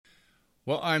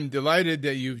Well, I'm delighted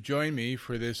that you've joined me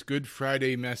for this Good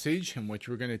Friday message, in which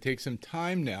we're going to take some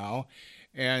time now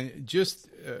and just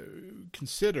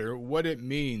consider what it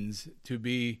means to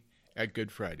be at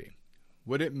Good Friday,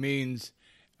 what it means,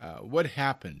 what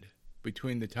happened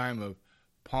between the time of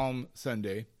Palm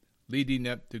Sunday leading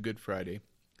up to Good Friday.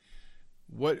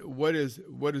 What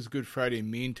does Good Friday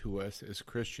mean to us as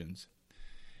Christians?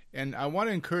 And I want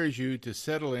to encourage you to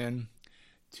settle in,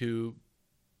 to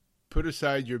put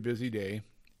aside your busy day,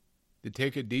 to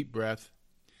take a deep breath,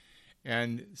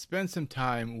 and spend some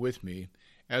time with me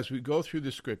as we go through the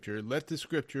Scripture. Let the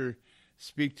Scripture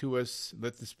speak to us.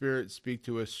 Let the Spirit speak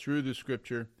to us through the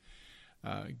Scripture.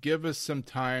 Give us some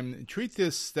time. Treat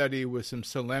this study with some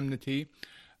solemnity.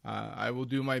 I will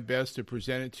do my best to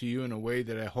present it to you in a way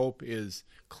that I hope is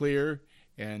clear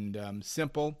and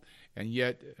simple, and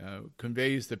yet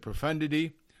conveys the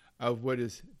profundity of what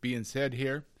is being said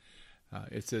here.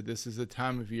 This is a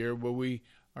time of year where we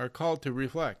are called to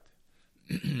reflect.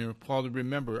 We're called to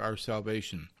remember our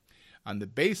salvation on the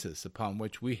basis upon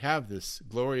which we have this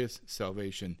glorious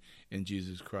salvation in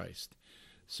Jesus Christ.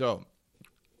 So,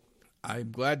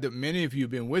 I'm glad that many of you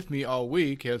have been with me all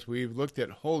week as we've looked at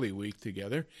Holy Week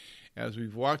together, as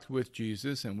we've walked with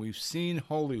Jesus, and we've seen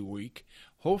Holy Week,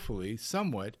 hopefully,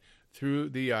 somewhat through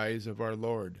the eyes of our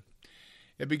Lord.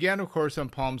 It began, of course, on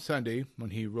Palm Sunday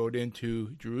when he rode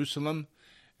into Jerusalem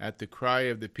at the cry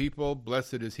of the people,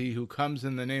 "Blessed is he who comes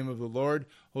in the name of the Lord,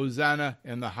 Hosanna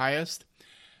in the highest."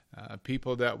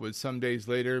 People that would some days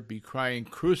later be crying,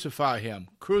 "Crucify him,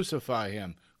 crucify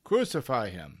him,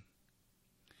 crucify him."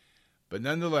 But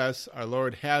nonetheless, our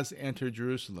Lord has entered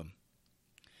Jerusalem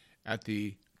at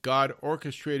the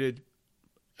God-orchestrated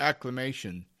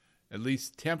acclamation, at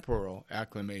least temporal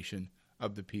acclamation,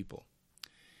 of the people.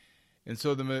 And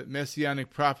so the messianic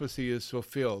prophecy is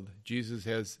fulfilled. Jesus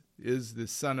is the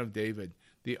Son of David,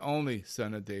 the only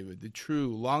Son of David, the true,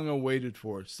 long-awaited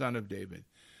for Son of David,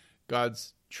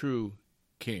 God's true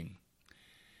King.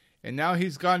 And now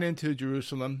he's gone into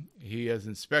Jerusalem. He has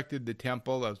inspected the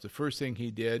temple. That was the first thing he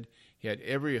did. He had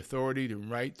every authority and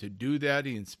right to do that.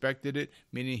 He inspected it,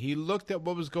 meaning he looked at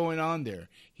what was going on there.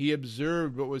 He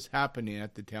observed what was happening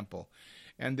at the temple.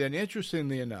 And then,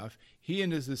 interestingly enough, he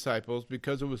and his disciples,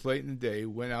 because it was late in the day,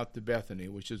 went out to Bethany,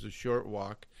 which is a short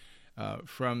walk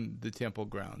from the temple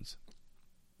grounds.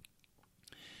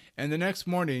 And the next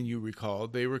morning, you recall,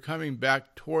 they were coming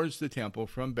back towards the temple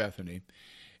from Bethany,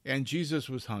 and Jesus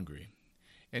was hungry.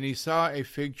 And he saw a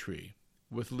fig tree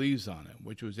with leaves on it,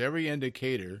 which was every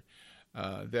indication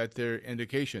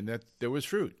that there was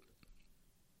fruit.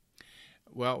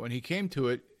 Well, when he came to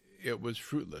it, it was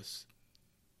fruitless.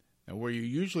 And where you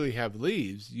usually have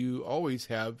leaves, you always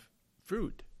have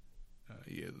fruit.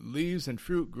 Leaves and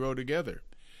fruit grow together.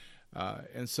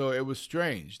 And so it was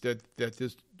strange that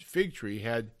this fig tree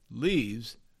had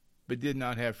leaves but did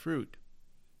not have fruit.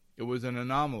 It was an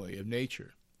anomaly of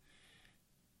nature.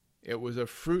 It was a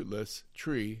fruitless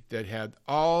tree that had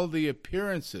all the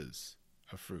appearances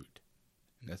of fruit.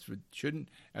 And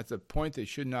that's a point that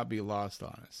should not be lost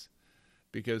on us.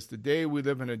 Because today we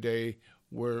live in a day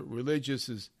where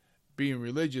being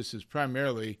religious is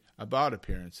primarily about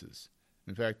appearances.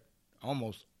 In fact,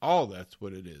 almost all that's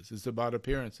what it is. It's about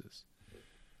appearances.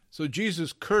 So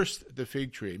Jesus cursed the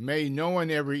fig tree. "May no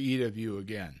one ever eat of you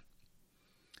again."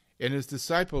 And his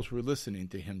disciples were listening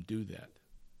to him do that.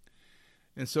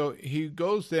 And so he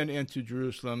goes then into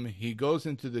Jerusalem. He goes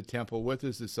into the temple with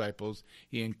his disciples.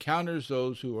 He encounters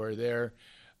those who are there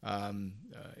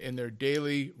in their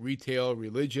daily retail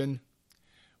religion.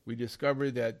 We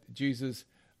discover that Jesus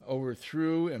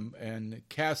overthrew and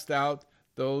cast out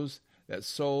those that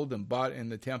sold and bought in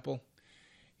the temple.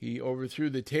 He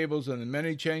overthrew the tables of the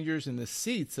money changers and the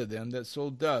seats of them that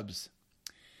sold doves.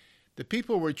 The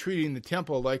people were treating the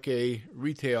temple like a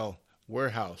retail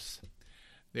warehouse.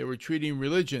 They were treating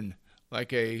religion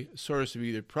like a source of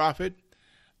either profit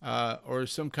or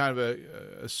some kind of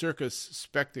a circus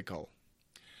spectacle.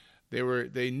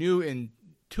 They knew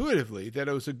intuitively that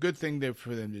it was a good thing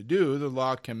for them to do. The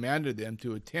law commanded them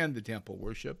to attend the temple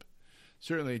worship,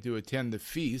 certainly to attend the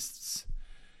feasts.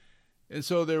 And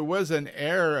so there was an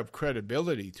air of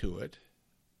credibility to it,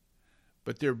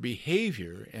 but their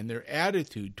behavior and their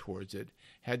attitude towards it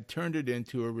had turned it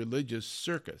into a religious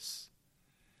circus,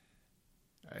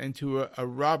 into a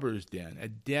robber's den, a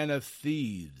den of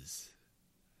thieves,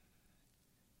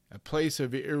 a place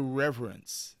of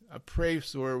irreverence, a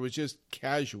place where it was just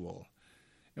casual.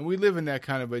 And we live in that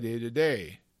kind of a day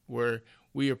today, where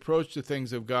we approach the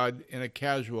things of God in a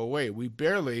casual way. We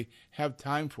barely have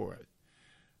time for it.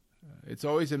 It's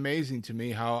always amazing to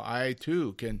me how I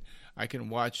too can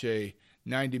watch a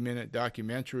 90-minute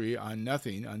documentary on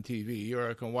nothing on TV, or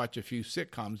I can watch a few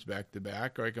sitcoms back to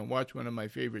back, or I can watch one of my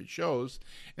favorite shows,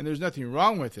 and there's nothing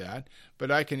wrong with that,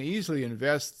 but I can easily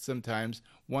invest sometimes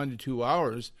 1 to 2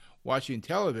 hours watching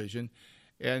television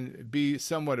and be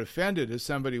somewhat offended if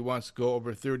somebody wants to go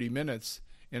over 30 minutes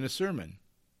in a sermon.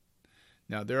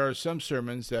 Now, there are some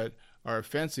sermons that are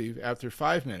offensive after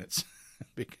 5 minutes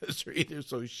because they're either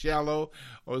so shallow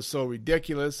or so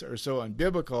ridiculous or so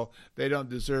unbiblical, they don't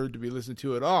deserve to be listened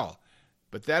to at all.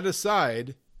 But that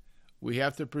aside, we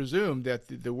have to presume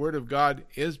that the Word of God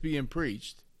is being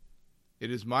preached.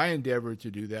 It is my endeavor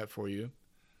to do that for you.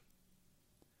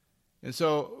 And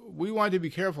so we want to be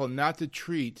careful not to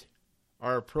treat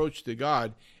our approach to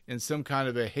God in some kind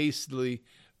of a hastily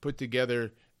put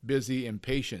together, busy,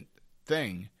 impatient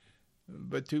thing,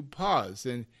 but to pause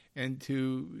and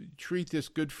to treat this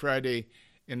Good Friday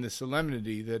in the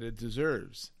solemnity that it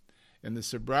deserves and the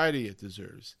sobriety it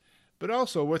deserves, but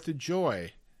also with the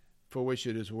joy for which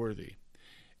it is worthy.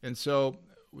 And so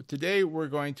today we're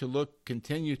going to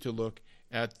continue to look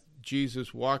at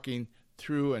Jesus walking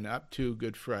through and up to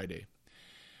Good Friday.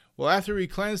 Well, after he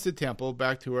cleansed the temple,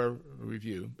 back to our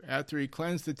review, after he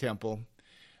cleansed the temple,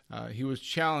 he was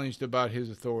challenged about his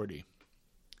authority.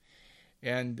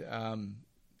 And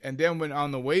then when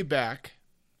on the way back,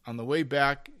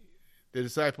 the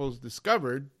disciples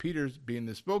discovered, Peter being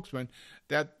the spokesman,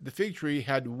 that the fig tree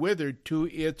had withered to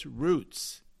its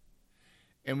roots.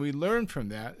 And we learn from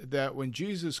that when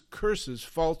Jesus curses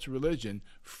false religion,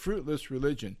 fruitless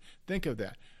religion, think of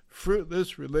that.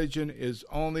 Fruitless religion is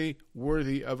only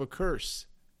worthy of a curse,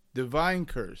 divine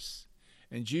curse.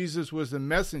 And Jesus was the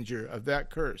messenger of that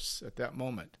curse at that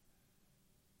moment.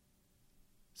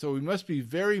 So we must be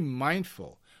very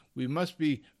mindful. We must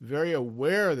be very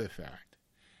aware of the fact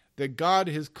that God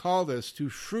has called us to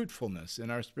fruitfulness in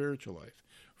our spiritual life,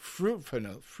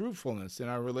 fruitfulness in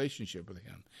our relationship with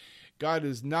him. God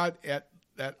is not at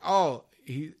all,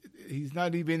 he's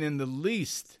not even in the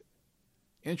least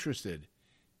interested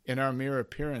in our mere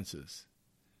appearances.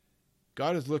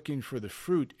 God is looking for the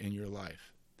fruit in your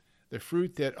life, the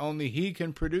fruit that only he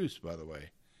can produce, by the way.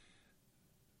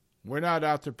 We're not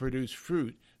out to produce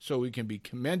fruit so we can be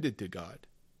commended to God,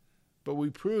 but we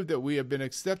prove that we have been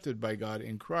accepted by God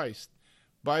in Christ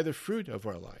by the fruit of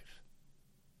our life.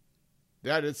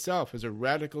 That itself is a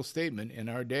radical statement in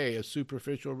our day of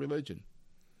superficial religion.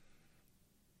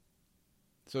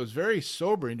 So it's very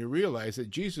sobering to realize that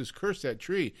Jesus cursed that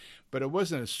tree, but it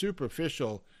wasn't a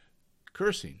superficial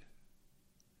cursing.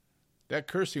 That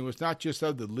cursing was not just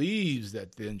of the leaves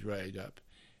that then dried up,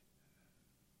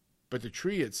 but the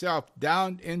tree itself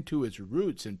down into its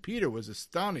roots, and Peter was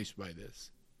astonished by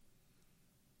this.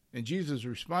 And Jesus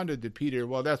responded to Peter,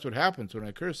 well, that's what happens when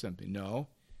I curse something. No.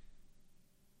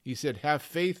 He said, have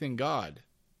faith in God.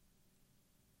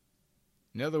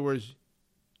 In other words,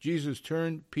 Jesus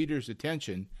turned Peter's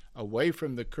attention away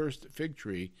from the cursed fig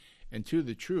tree and to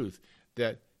the truth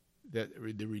that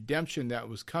the redemption that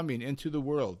was coming into the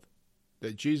world,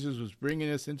 that Jesus was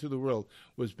bringing us into the world,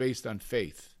 was based on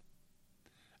faith.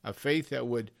 A faith that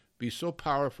would be so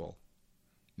powerful,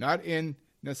 not in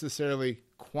necessarily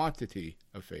quantity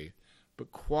of faith,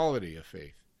 but quality of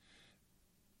faith,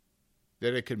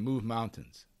 that it could move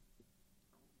mountains.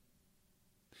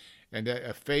 And that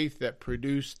a faith that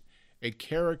produced a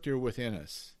character within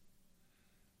us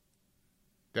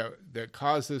that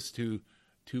caused us to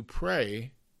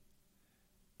pray,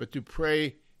 but to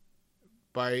pray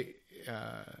by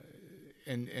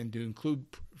and to include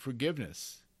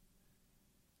forgiveness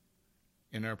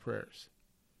in our prayers.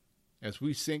 As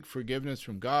we seek forgiveness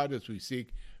from God, as we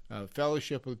seek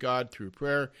fellowship with God through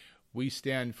prayer, we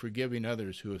stand forgiving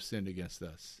others who have sinned against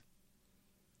us.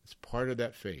 It's part of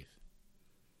that faith.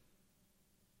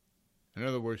 In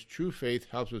other words, true faith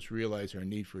helps us realize our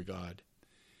need for God.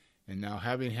 And now,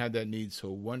 having had that need so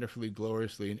wonderfully,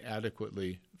 gloriously, and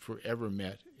adequately forever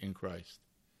met in Christ,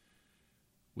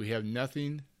 we have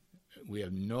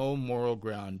no moral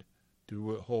ground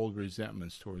to hold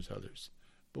resentments towards others.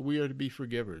 But we are to be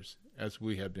forgivers as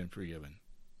we have been forgiven.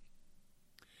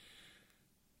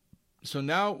 So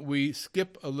now we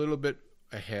skip a little bit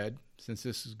ahead, since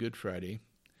this is Good Friday,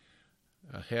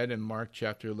 ahead in Mark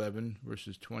chapter 11,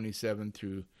 verses 27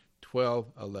 through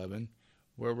 12:11,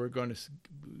 where we're going to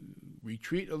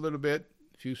retreat a little bit,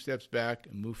 a few steps back,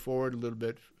 and move forward a little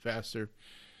bit faster.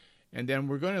 And then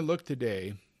we're going to look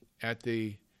today at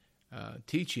the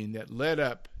teaching that led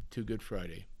up to Good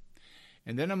Friday.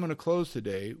 And then I'm going to close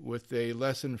today with a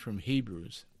lesson from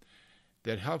Hebrews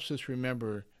that helps us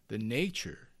remember the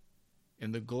nature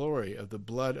and the glory of the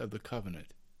blood of the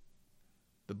covenant,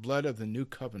 the blood of the new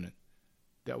covenant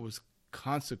that was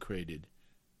consecrated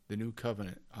the new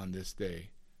covenant on this day.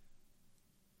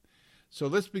 So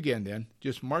let's begin then.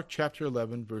 Just Mark chapter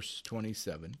 11, verse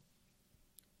 27.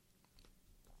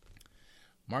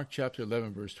 Mark chapter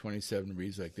 11, verse 27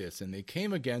 reads like this: "And they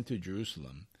came again to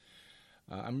Jerusalem."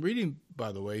 I'm reading,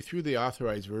 by the way, through the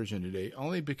Authorized Version today,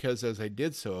 only because as I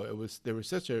did so, there was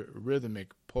such a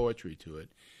rhythmic poetry to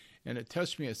it, and it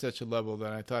touched me at such a level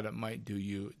that I thought it might do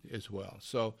you as well.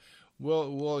 So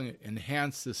we'll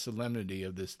enhance the solemnity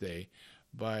of this day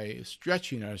by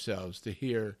stretching ourselves to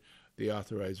hear the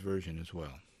Authorized Version as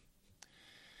well.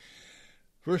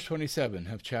 Verse 27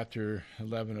 of chapter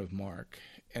 11 of Mark: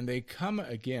 "And they come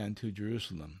again to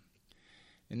Jerusalem.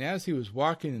 And as he was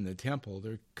walking in the temple,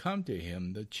 there come to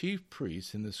him the chief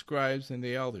priests and the scribes and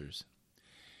the elders,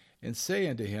 and say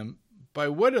unto him, By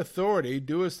what authority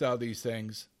doest thou these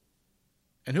things?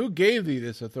 And who gave thee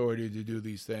this authority to do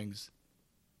these things?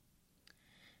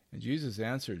 And Jesus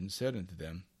answered and said unto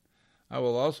them, I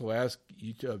will also ask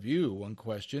each of you one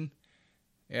question,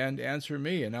 and answer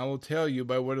me, and I will tell you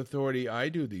by what authority I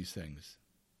do these things.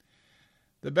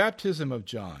 The baptism of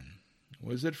John,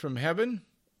 was it from heaven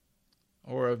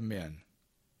or of men?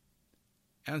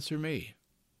 Answer me.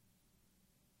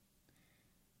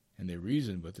 And they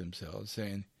reasoned with themselves,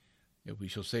 saying, If we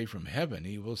shall say from heaven,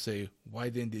 he will say, Why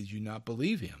then did you not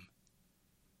believe him?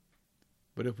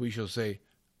 But if we shall say,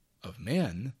 Of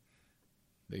men,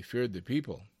 they feared the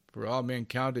people, for all men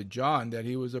counted John that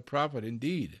he was a prophet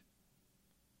indeed.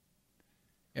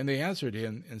 And they answered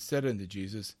him and said unto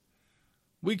Jesus,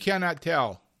 We cannot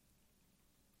tell.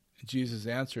 And Jesus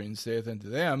answering saith unto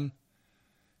them,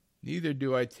 Neither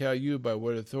do I tell you by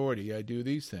what authority I do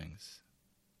these things.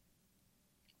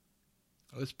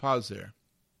 Let's pause there.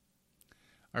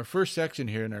 Our first section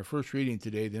here in our first reading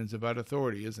today then is about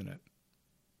authority, isn't it?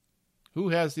 Who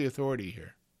has the authority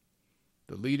here?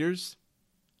 The leaders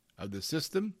of the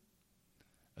system,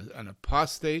 an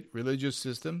apostate religious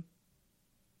system,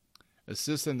 a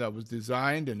system that was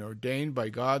designed and ordained by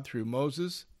God through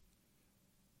Moses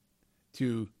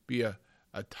to be a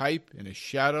type and a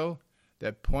shadow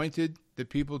that pointed the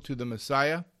people to the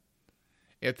Messiah.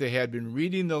 If they had been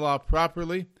reading the law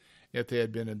properly, if they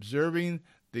had been observing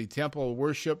the temple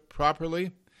worship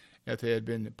properly, if they had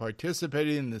been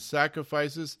participating in the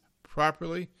sacrifices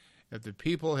properly, if the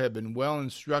people had been well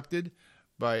instructed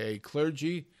by a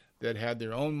clergy that had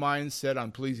their own minds set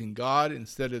on pleasing God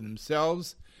instead of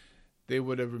themselves, they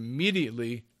would have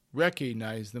immediately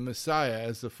recognized the Messiah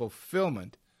as the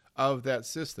fulfillment of that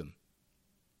system.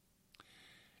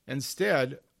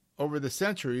 Instead, over the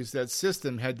centuries, that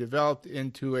system had developed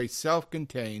into a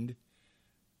self-contained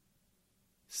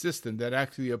system that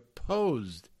actually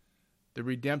opposed the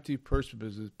redemptive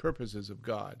purposes of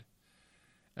God.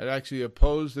 It actually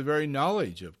opposed the very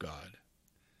knowledge of God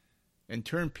and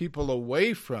turned people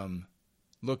away from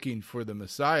looking for the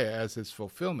Messiah as its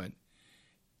fulfillment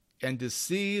and to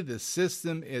see the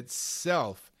system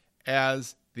itself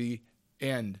as the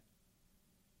end.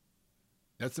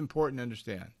 That's important to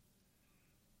understand.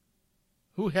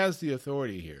 Who has the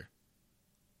authority here?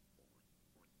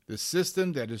 The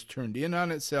system that has turned in on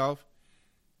itself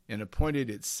and appointed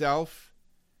itself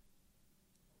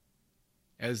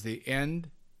as the end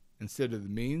instead of the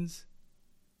means.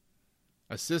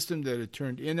 A system that had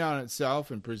turned in on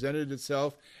itself and presented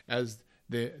itself as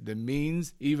the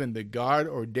means, even the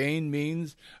God-ordained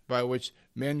means by which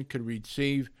men could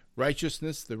receive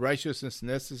righteousness, the righteousness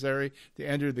necessary to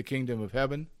enter the kingdom of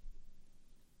heaven.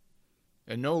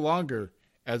 And no longer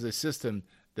as a system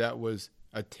that was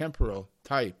a temporal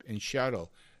type and shadow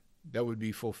that would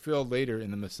be fulfilled later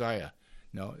in the Messiah.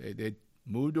 No, they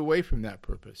moved away from that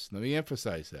purpose. Let me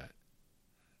emphasize that.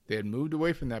 They had moved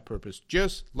away from that purpose,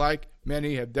 just like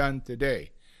many have done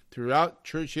today throughout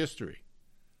church history.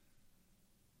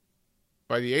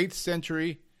 By the 8th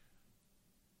century,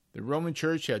 the Roman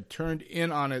Church had turned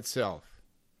in on itself.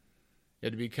 It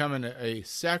had become a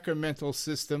sacramental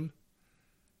system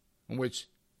in which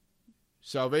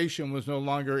salvation was no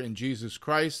longer in Jesus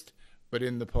Christ, but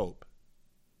in the Pope,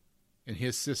 in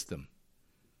his system,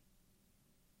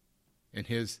 in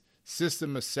his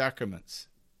system of sacraments,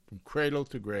 from cradle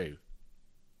to grave.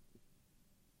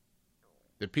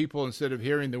 The people, instead of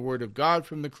hearing the word of God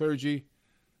from the clergy,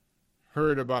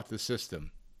 heard about the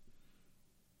system.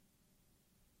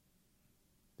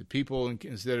 The people,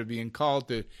 instead of being called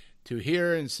to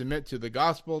hear and submit to the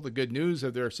gospel, the good news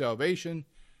of their salvation,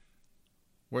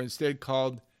 were instead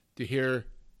called to hear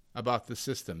about the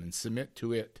system and submit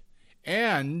to it,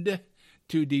 and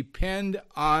to depend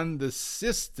on the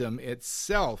system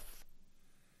itself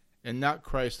and not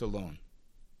Christ alone.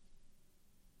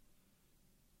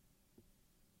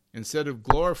 Instead of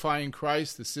glorifying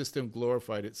Christ, the system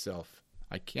glorified itself.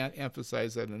 I can't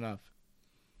emphasize that enough.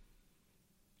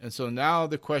 And so now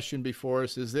the question before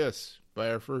us is this,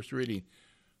 by our first reading: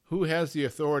 who has the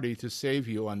authority to save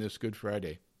you on this Good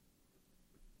Friday?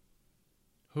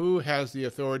 Who has the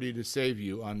authority to save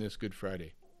you on this Good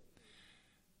Friday?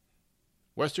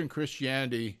 Western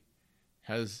Christianity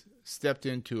has stepped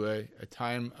into a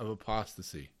time of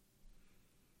apostasy.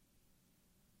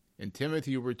 In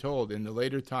Timothy, we're told, in the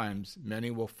later times, many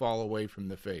will fall away from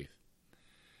the faith.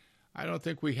 I don't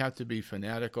think we have to be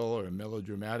fanatical or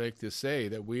melodramatic to say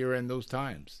that we are in those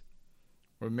times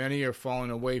where many are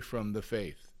falling away from the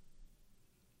faith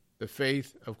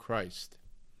of Christ,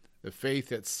 the faith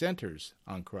that centers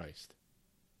on Christ.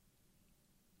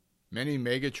 Many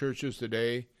mega churches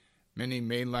today, many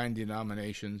mainline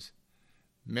denominations,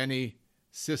 many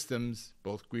systems,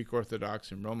 both Greek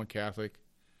Orthodox and Roman Catholic,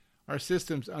 are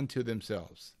systems unto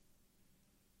themselves.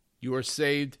 You are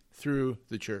saved through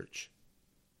the church.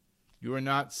 You are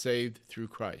not saved through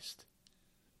Christ.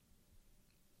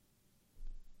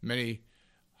 Many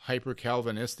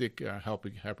hyper-Calvinistic,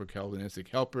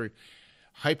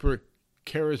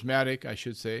 hyper-charismatic, I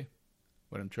should say,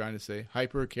 what I'm trying to say,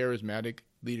 hyper-charismatic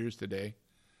leaders today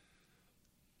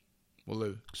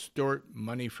will extort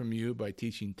money from you by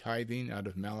teaching tithing out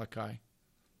of Malachi.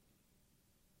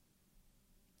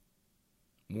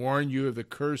 Warn you of the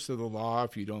curse of the law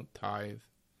if you don't tithe.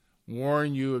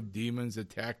 Warn you of demons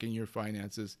attacking your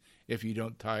finances if you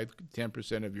don't tithe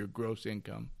 10% of your gross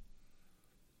income.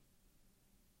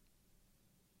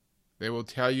 They will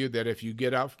tell you that if you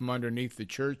get out from underneath the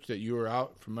church, that you are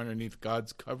out from underneath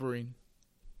God's covering.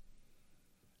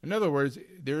 In other words,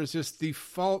 there is this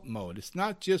default mode. It's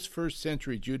not just first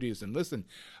century Judaism. Listen,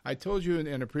 I told you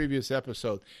in a previous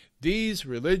episode, these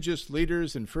religious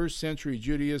leaders in first century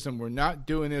Judaism were not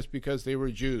doing this because they were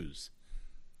Jews.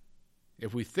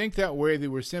 If we think that way, they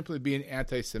were simply being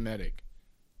anti-Semitic.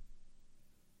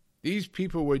 These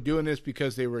people were doing this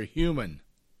because they were human.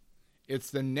 It's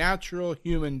the natural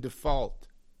human default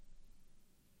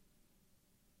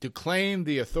to claim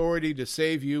the authority to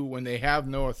save you when they have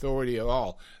no authority at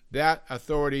all. That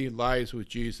authority lies with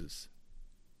Jesus.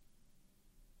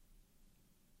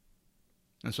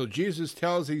 And so Jesus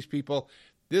tells these people,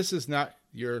 this is not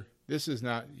your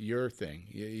thing.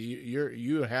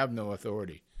 You have no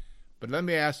authority. But let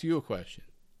me ask you a question.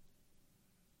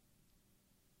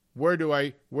 Where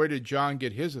did John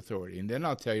get his authority? And then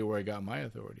I'll tell you where I got my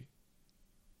authority.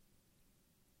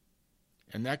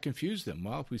 And that confused them.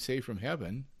 Well, if we say from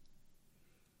heaven,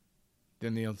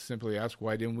 then they'll simply ask,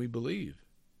 why didn't we believe?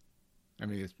 I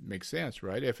mean, it makes sense,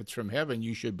 right? If it's from heaven,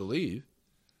 you should believe.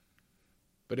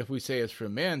 But if we say it's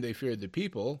from men, they feared the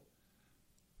people.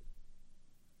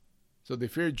 So they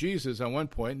feared Jesus on one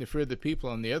point, and they feared the people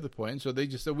on the other point, and so they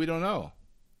just said, we don't know.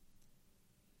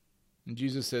 And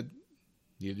Jesus said,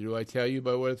 neither do I tell you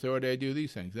by what authority I do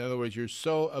these things. In other words, you're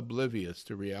so oblivious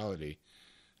to reality,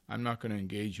 I'm not going to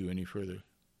engage you any further.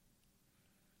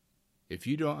 If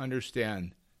you don't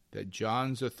understand that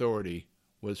John's authority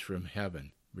was from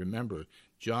heaven, remember,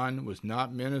 John was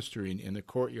not ministering in the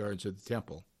courtyards of the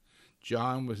temple.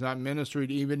 John was not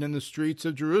ministering even in the streets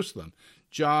of Jerusalem.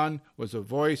 John was a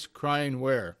voice crying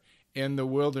where? In the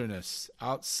wilderness,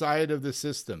 outside of the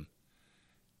system.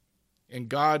 And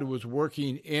God was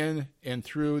working in and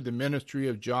through the ministry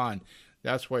of John.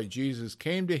 That's why Jesus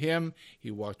came to him.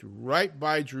 He walked right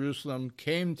by Jerusalem,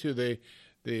 came to the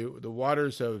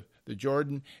waters of the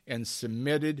Jordan, and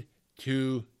submitted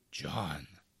to John.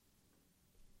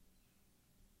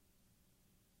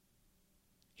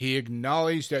 He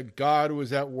acknowledged that God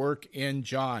was at work in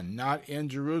John, not in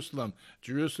Jerusalem.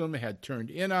 Jerusalem had turned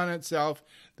in on itself.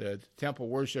 The temple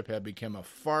worship had become a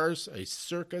farce, a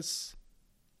circus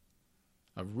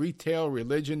of retail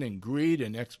religion and greed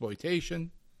and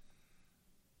exploitation.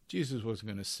 Jesus wasn't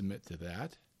going to submit to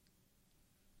that.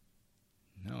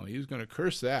 No, he was going to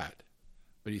curse that.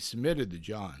 But he submitted to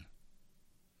John.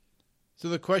 So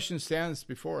the question stands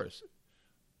before us.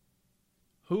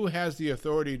 Who has the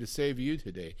authority to save you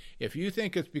today? If you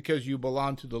think it's because you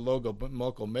belong to the local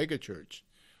megachurch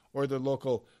or the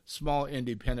local small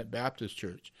independent Baptist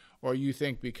church, or you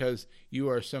think because you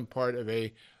are some part of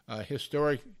a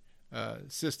historic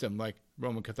system like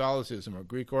Roman Catholicism or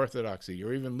Greek Orthodoxy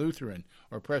or even Lutheran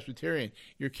or Presbyterian,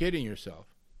 you're kidding yourself.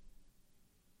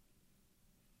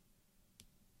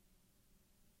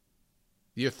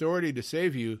 The authority to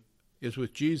save you is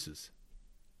with Jesus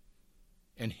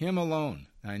and him alone.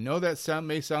 Now, I know that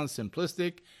may sound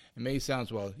simplistic. It may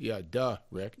sound, well, yeah, duh,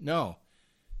 Rick. No.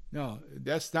 No,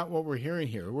 that's not what we're hearing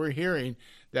here. We're hearing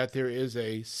that there is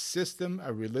a system,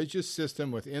 a religious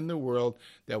system within the world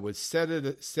that would set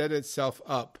itself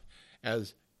up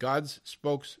as God's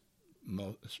spokesperson,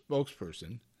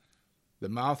 the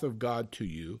mouth of God to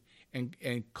you,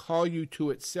 and call you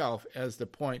to itself as the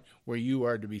point where you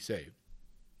are to be saved.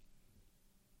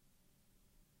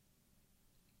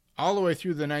 All the way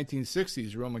through the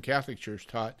 1960s, the Roman Catholic Church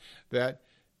taught that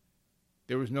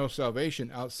there was no salvation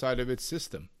outside of its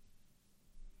system.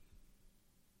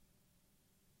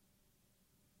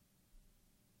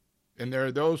 And there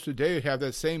are those today who have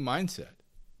that same mindset.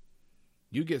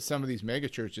 You get some of these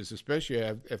megachurches, especially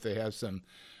if they have some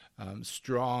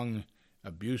strong,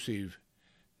 abusive,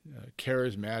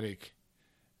 charismatic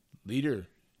leader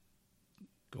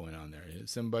going on there.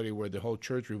 It's somebody where the whole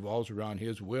church revolves around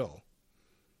his will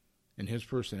and his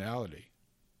personality.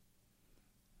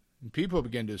 And people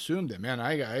begin to assume that, man,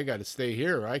 I got to stay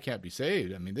here or I can't be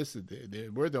saved. I mean,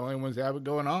 we're the only ones that have it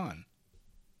going on.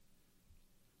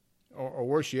 Or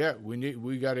worse yet,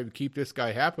 we got to keep this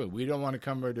guy happy. We don't want to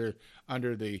come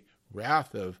under the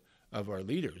wrath of our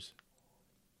leaders.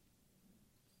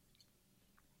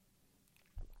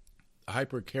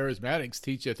 Hyper-charismatics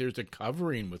teach that there's a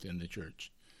covering within the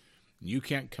church. You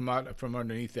can't come out from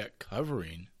underneath that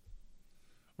covering,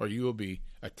 or you will be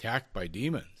attacked by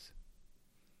demons.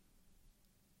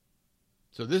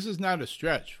 So this is not a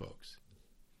stretch, folks.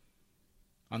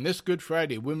 On this Good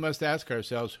Friday, we must ask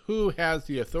ourselves, who has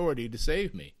the authority to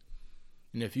save me?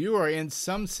 And if you are in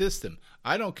some system,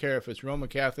 I don't care if it's Roman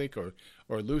Catholic or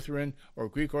Lutheran or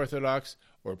Greek Orthodox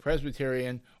or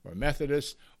Presbyterian or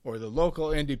Methodist or the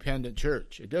local independent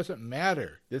church. It doesn't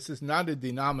matter. This is not a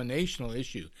denominational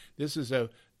issue. This is a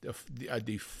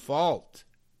default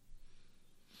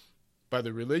by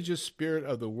the religious spirit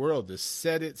of the world to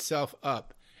set itself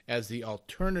up as the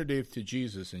alternative to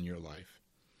Jesus in your life,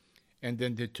 and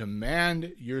then to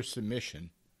demand your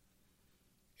submission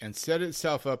and set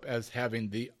itself up as having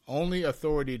the only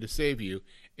authority to save you,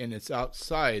 and it's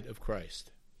outside of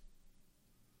Christ.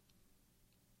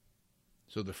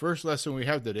 So the first lesson we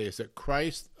have today is that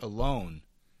Christ alone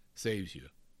saves you.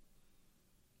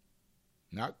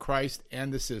 Not Christ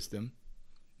and the system,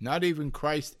 not even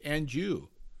Christ and you,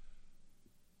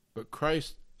 but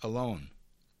Christ alone.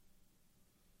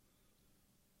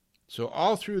 So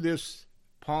all through this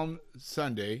Palm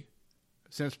Sunday,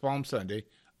 since Palm Sunday,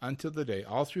 until the day,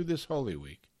 all through this Holy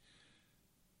Week,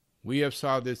 we have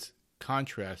saw this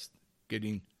contrast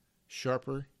getting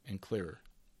sharper and clearer.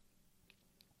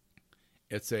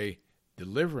 It's a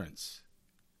deliverance.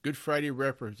 Good Friday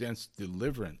represents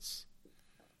deliverance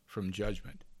from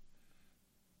judgment.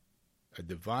 A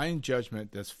divine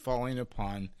judgment that's falling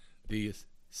upon these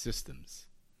systems,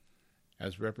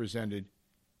 as represented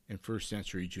in first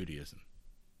century Judaism.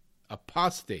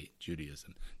 Apostate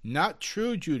Judaism, not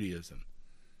true Judaism.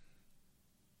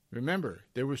 Remember,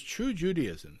 there was true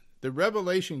Judaism. The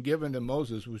revelation given to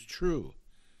Moses was true.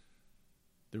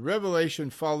 The revelation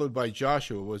followed by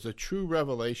Joshua was a true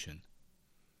revelation.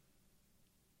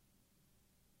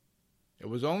 It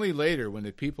was only later, when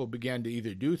the people began to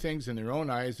either do things in their own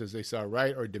eyes as they saw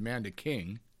right or demand a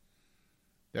king,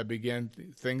 that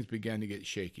things began to get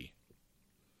shaky.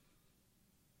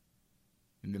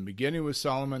 In the beginning with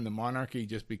Solomon, the monarchy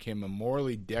just became a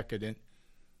morally decadent,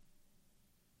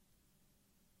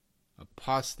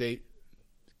 apostate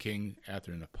king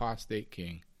after an apostate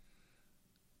king,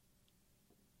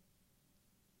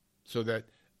 so that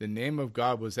the name of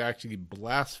God was actually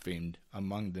blasphemed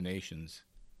among the nations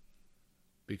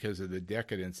because of the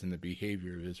decadence in the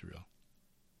behavior of Israel.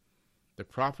 The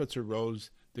prophets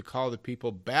arose to call the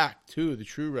people back to the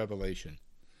true revelation,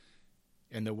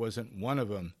 and there wasn't one of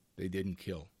them they didn't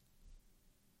kill.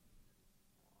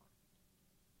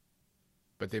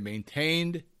 But they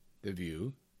maintained the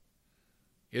view,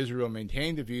 Israel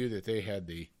maintained the view that they had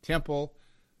the temple,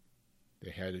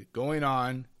 they had it going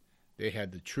on, they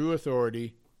had the true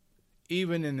authority,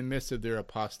 even in the midst of their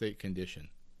apostate condition.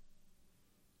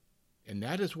 And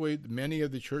that is where many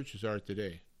of the churches are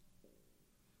today.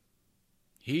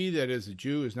 He that is a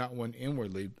Jew is not one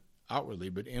outwardly,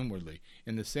 but inwardly.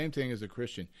 And the same thing as a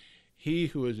Christian. He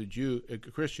who is a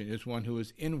Christian, is one who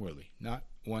is inwardly, not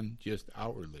one just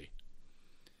outwardly.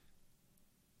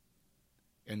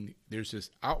 And there's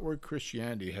this outward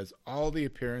Christianity, has all the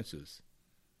appearances,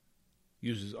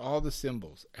 uses all the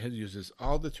symbols, uses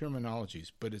all the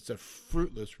terminologies, but it's a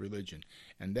fruitless religion.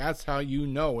 And that's how you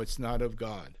know it's not of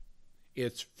God.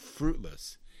 It's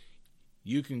fruitless.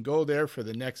 You can go there for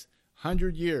the next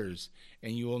 100 years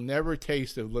and you will never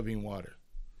taste of living water.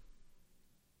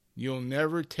 You'll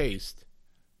never taste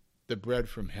the bread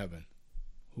from heaven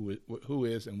who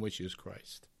is and which is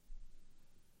Christ.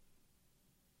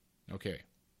 Okay,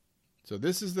 so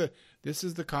this is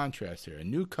the contrast here. A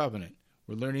new covenant.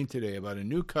 We're learning today about a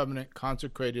new covenant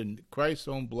consecrated in Christ's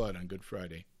own blood on Good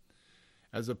Friday,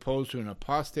 as opposed to an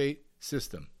apostate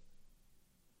system.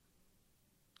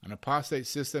 An apostate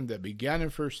system that began in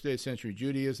first century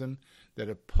Judaism, that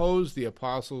opposed the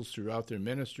apostles throughout their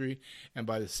ministry, and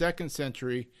by the second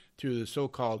century, through the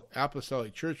so-called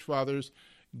apostolic church fathers,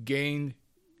 gained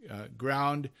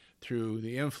ground through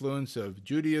the influence of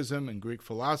Judaism and Greek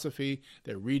philosophy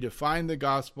that redefined the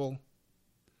gospel,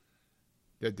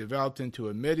 that developed into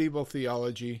a medieval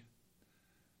theology,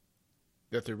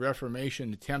 that the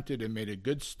Reformation attempted and made a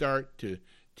good start to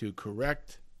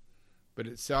correct, but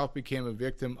itself became a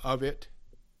victim of it.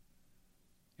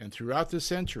 And throughout the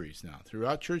centuries now,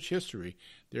 throughout church history,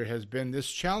 there has been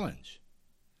this challenge.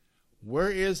 Where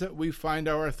is it we find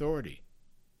our authority?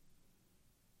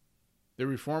 The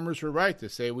Reformers were right to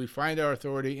say we find our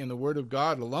authority in the Word of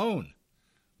God alone.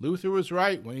 Luther was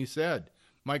right when he said,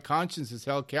 "My conscience is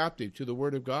held captive to the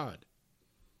Word of God."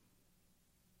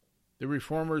 The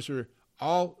Reformers are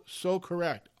all so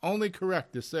correct, only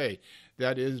correct to say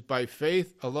that it is by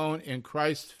faith alone in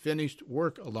Christ's finished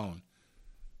work alone.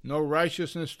 No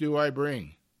righteousness do I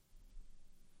bring.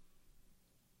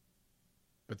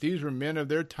 But these were men of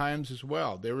their times as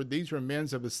well. These were men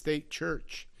of a state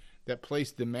church that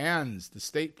placed demands. The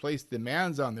state placed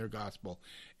demands on their gospel,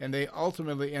 and they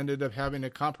ultimately ended up having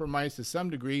to compromise to some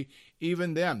degree,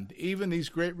 even these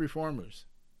great reformers.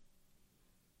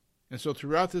 And so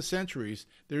throughout the centuries,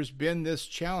 there's been this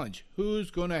challenge. Who's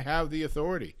going to have the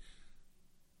authority?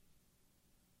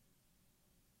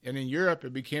 And in Europe,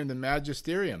 it became the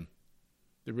magisterium,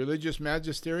 the religious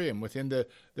magisterium within the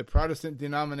Protestant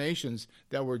denominations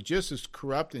that were just as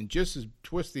corrupt and just as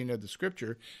twisting of the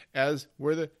Scripture as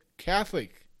were the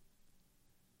Catholic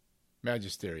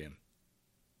magisterium,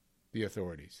 the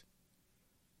authorities.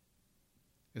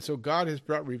 And so God has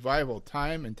brought revival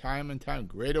time and time and time,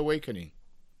 great awakening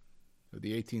of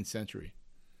the 18th century,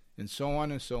 and so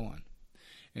on and so on.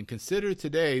 And consider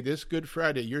today, this Good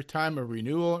Friday, your time of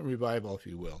renewal and revival, if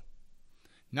you will.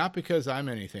 Not because I'm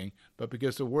anything, but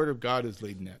because the Word of God is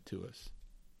leading us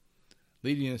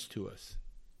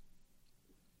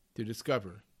to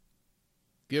discover,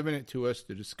 giving it to us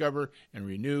to discover and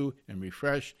renew and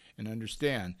refresh and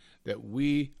understand that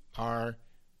we are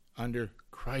under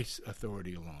Christ's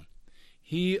authority alone.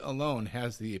 He alone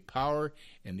has the power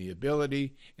and the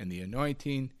ability and the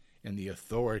anointing and the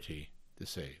authority to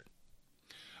save.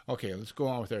 Okay, let's go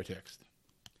on with our text.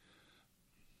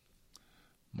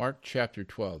 Mark chapter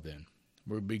 12 then.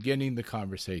 We're beginning the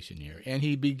conversation here. And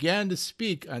he began to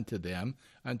speak unto them,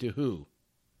 unto who?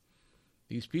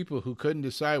 These people who couldn't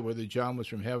decide whether John was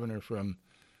from heaven or from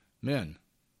men.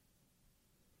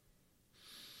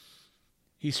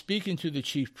 He's speaking to the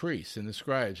chief priests and the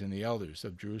scribes and the elders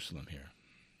of Jerusalem here.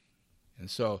 And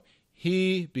so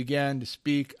he began to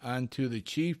speak unto the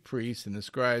chief priests and the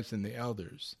scribes and the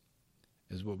elders,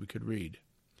 is what we could read.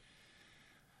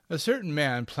 A certain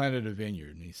man planted a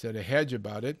vineyard, and he set a hedge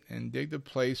about it, and digged a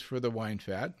place for the wine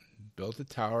fat, built a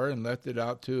tower, and left it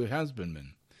out to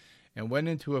husbandmen, and went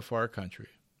into a far country.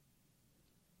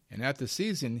 And at the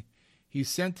season he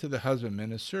sent to the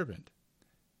husbandmen a servant.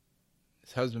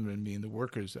 His husbandmen being the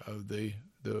workers of the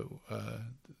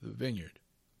vineyard,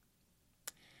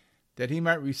 that he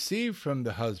might receive from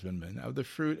the husbandman of the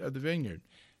fruit of the vineyard.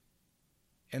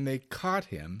 And they caught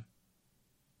him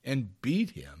and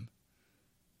beat him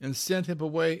and sent him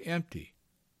away empty.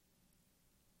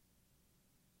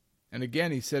 And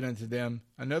again he said unto them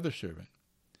another servant.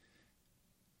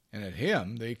 And at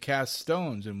him they cast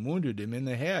stones and wounded him in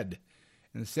the head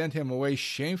and sent him away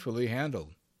shamefully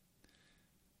handled.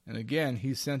 And again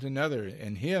he sent another,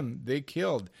 and him they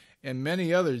killed, and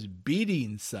many others,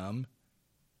 beating some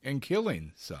and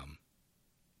killing some.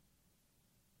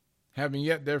 Having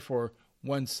yet therefore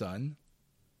one son,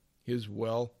 his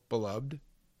well-beloved,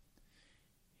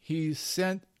 he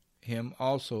sent him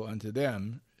also unto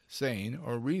them, saying,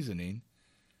 or reasoning,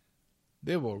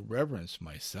 they will reverence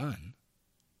my son.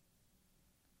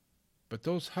 But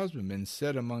those husbandmen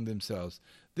said among themselves,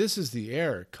 this is the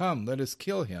heir, come, let us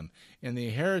kill him, and the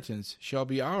inheritance shall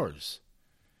be ours.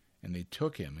 And they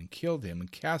took him and killed him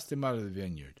and cast him out of the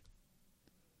vineyard.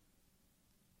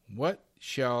 What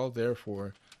shall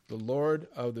therefore the Lord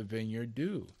of the vineyard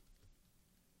do?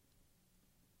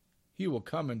 He will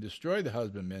come and destroy the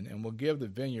husbandmen, and will give the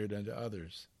vineyard unto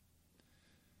others.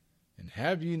 And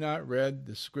have ye not read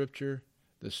the scripture,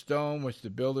 the stone which the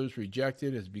builders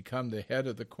rejected has become the head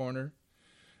of the corner?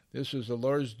 This was the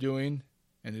Lord's doing,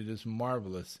 and it is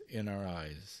marvelous in our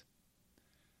eyes.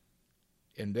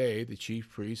 And they, the chief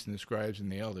priests and the scribes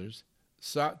and the elders,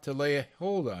 sought to lay a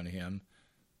hold on him,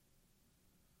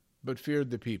 but feared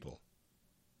the people.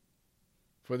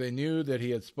 For they knew that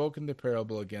he had spoken the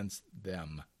parable against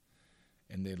them,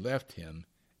 and they left him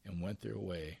and went their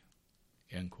way.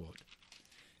 End quote.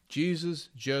 Jesus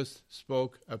just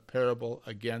spoke a parable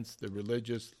against the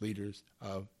religious leaders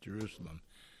of Jerusalem.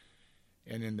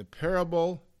 And in the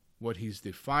parable, what he's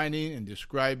defining and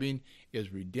describing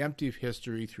is redemptive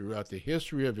history throughout the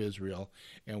history of Israel,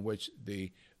 in which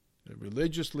the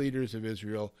religious leaders of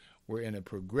Israel were in a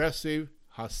progressive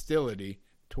hostility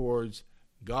towards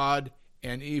God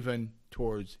and even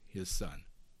towards his son.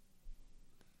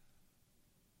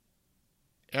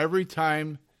 Every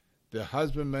time the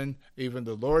husbandman, even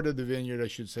the Lord of the vineyard, I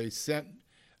should say, sent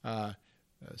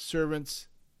servants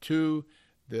to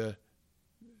the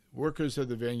workers of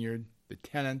the vineyard, the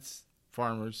tenants,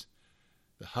 farmers,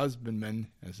 the husbandmen,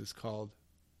 as it's called,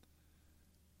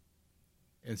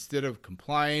 instead of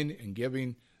complying and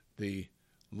giving the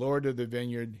Lord of the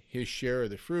vineyard his share of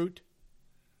the fruit,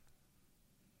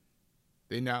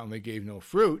 they not only gave no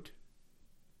fruit,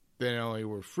 they not only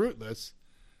were fruitless,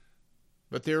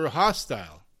 but they were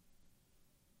hostile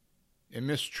and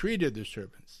mistreated the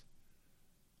servants,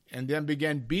 and then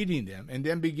began beating them, and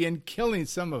then began killing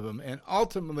some of them, and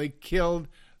ultimately killed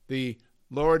the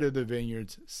Lord of the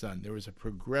vineyard's son. There was a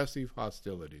progressive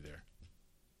hostility there.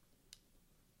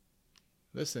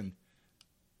 Listen,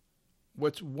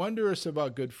 what's wondrous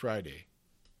about Good Friday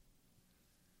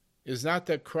is not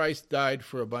that Christ died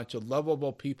for a bunch of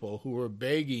lovable people who were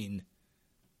begging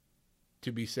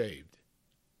to be saved.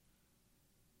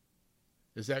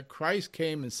 Is that Christ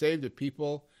came and saved the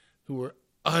people who were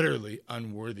utterly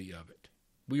unworthy of it.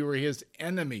 We were his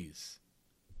enemies.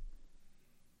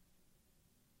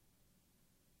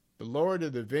 The Lord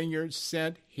of the vineyard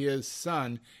sent his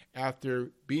son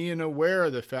after being aware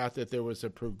of the fact that there was a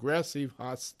progressive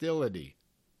hostility.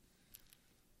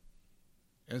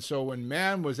 And so when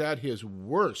man was at his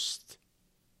worst,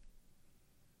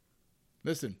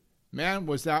 listen, man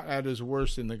was not at his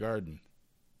worst in the garden,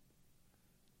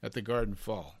 at the garden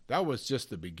fall. That was just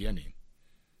the beginning.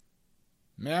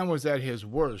 Man was at his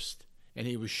worst, and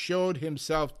he showed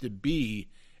himself to be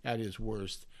at his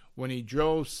worst when he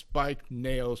drove spiked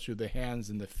nails through the hands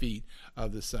and the feet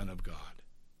of the Son of God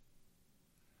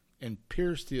and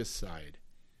pierced his side,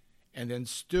 and then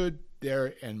stood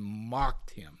there and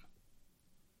mocked him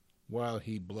while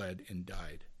he bled and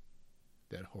died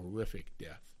that horrific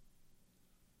death.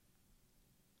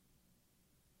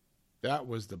 That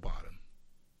was the bottom.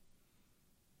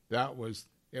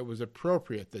 It was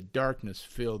appropriate that darkness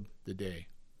filled the day.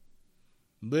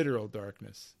 Literal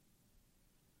darkness.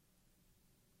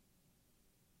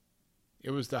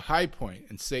 It was the high point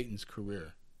in Satan's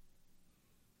career.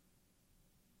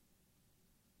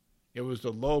 It was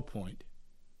the low point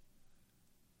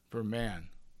for man.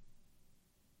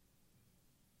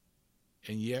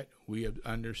 And yet we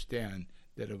understand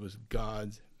that it was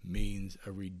God's means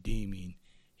of redeeming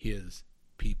his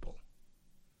people.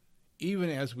 Even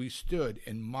as we stood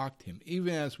and mocked him,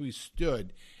 even as we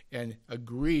stood and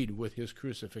agreed with his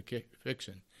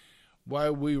crucifixion,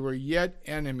 while we were yet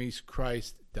enemies,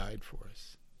 Christ died for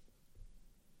us.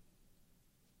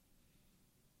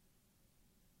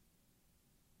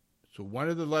 So one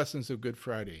of the lessons of Good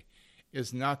Friday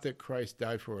is not that Christ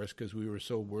died for us because we were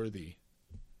so worthy,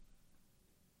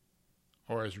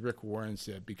 or as Rick Warren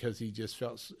said, because he just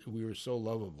felt we were so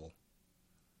lovable.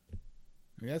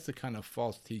 I mean, that's the kind of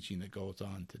false teaching that goes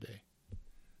on today.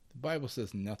 The Bible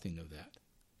says nothing of that.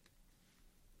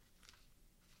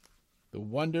 The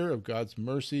wonder of God's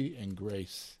mercy and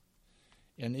grace,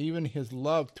 and even his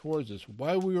love towards us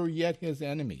while we were yet his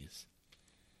enemies,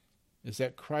 is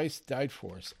that Christ died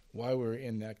for us while we were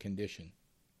in that condition.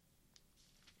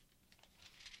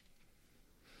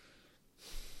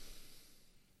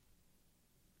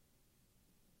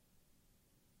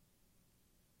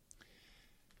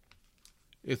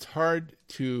 It's hard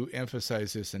to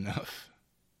emphasize this enough.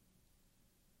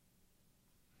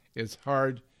 It's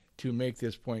hard to make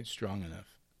this point strong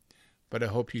enough. But I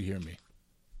hope you hear me.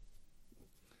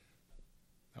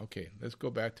 Okay, let's go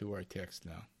back to our text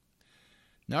now.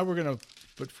 Now we're going to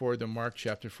put forward the Mark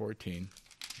chapter 14.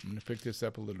 I'm going to pick this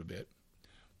up a little bit.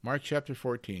 Mark chapter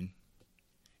 14,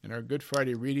 in our Good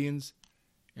Friday readings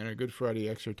and our Good Friday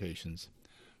exhortations.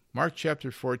 Mark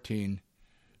chapter 14,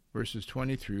 verses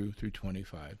 23 through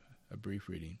 25, a brief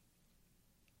reading.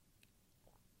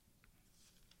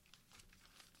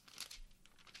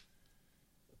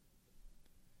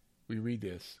 We read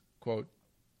this, quote,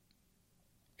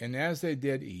 "And as they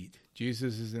did eat,"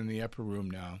 Jesus is in the upper room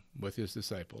now with his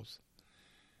disciples,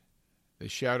 The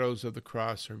shadows of the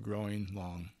cross are growing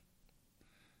long.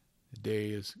 The day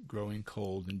is growing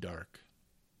cold and dark.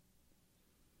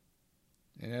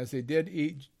 And as they did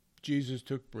eat, Jesus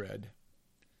took bread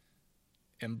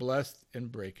and blessed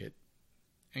and brake it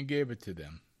and gave it to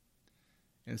them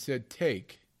and said,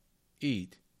 "Take,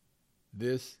 eat,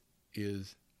 this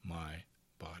is my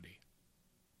body."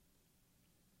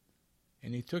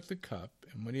 And he took the cup,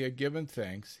 and when he had given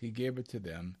thanks, he gave it to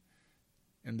them,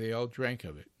 and they all drank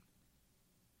of it.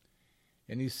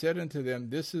 And he said unto them,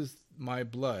 "This is my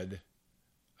blood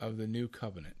of the new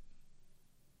covenant,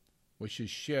 which is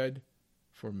shed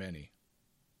for many.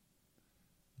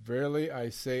 Verily I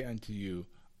say unto you,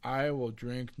 I will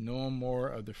drink no more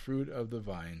of the fruit of the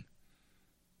vine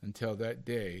until that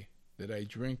day that I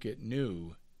drink it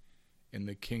new in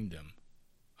the kingdom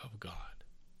of God."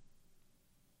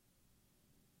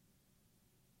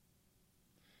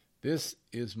 This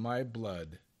is my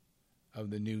blood of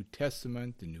the New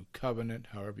Testament, the New Covenant,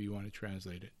 however you want to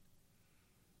translate it,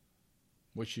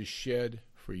 which is shed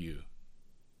for you.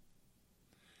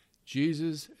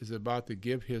 Jesus is about to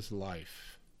give his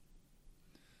life,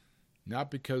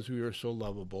 not because we are so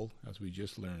lovable, as we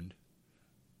just learned,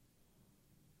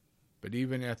 but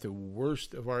even at the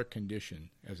worst of our condition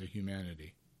as a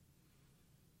humanity.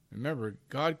 Remember,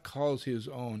 God calls his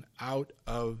own out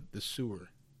of the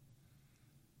sewer.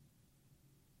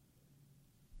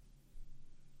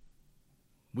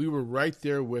 We were right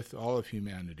there with all of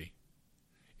humanity,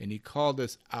 and he called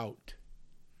us out.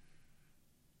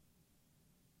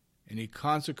 And he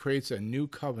consecrates a new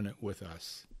covenant with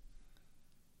us,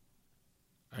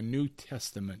 a new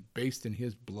testament based in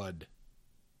his blood.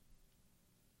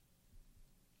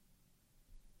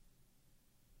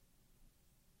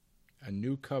 A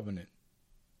new covenant.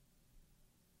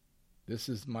 This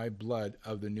is my blood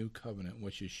of the new covenant,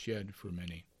 which is shed for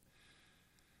many.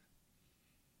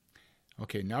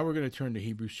 Okay, now we're going to turn to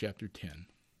Hebrews chapter 10.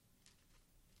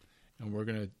 And we're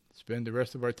going to spend the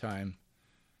rest of our time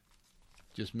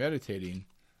just meditating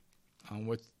on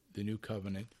what the new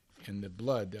covenant and the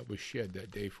blood that was shed that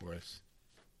day for us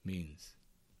means.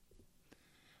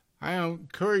 I'm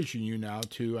encouraging you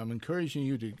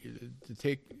to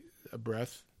take a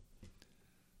breath,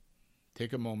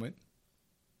 take a moment.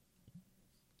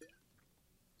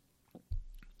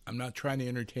 I'm not trying to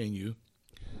entertain you.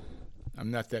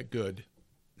 I'm not that good.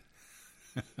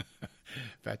 In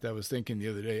fact, I was thinking the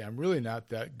other day, I'm really not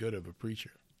that good of a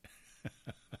preacher.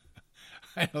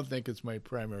 I don't think it's my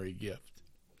primary gift.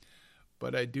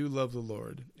 But I do love the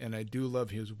Lord, and I do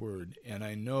love his word, and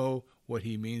I know what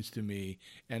he means to me,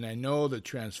 and I know the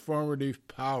transformative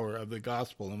power of the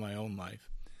gospel in my own life.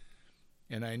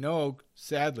 And I know,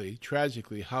 sadly,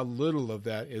 tragically, how little of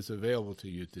that is available to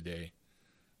you today.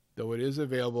 Though it is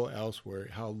available elsewhere,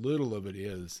 how little of it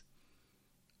is.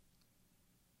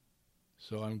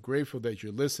 So I'm grateful that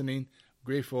you're listening,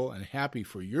 grateful and happy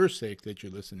for your sake that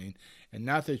you're listening, and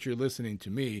not that you're listening to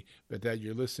me, but that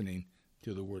you're listening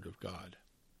to the Word of God.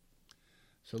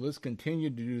 So let's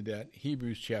continue to do that.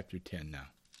 Hebrews chapter 10 now.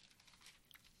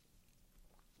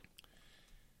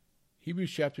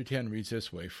 Hebrews chapter 10 reads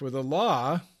this way: "For the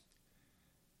law,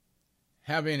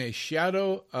 having a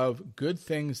shadow of good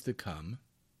things to come,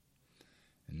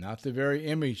 and not the very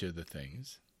image of the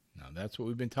things." Now that's what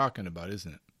we've been talking about,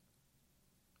 isn't it?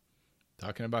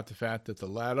 Talking about the fact that the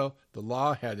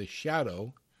law had a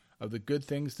shadow of the good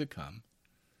things to come,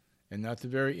 and not the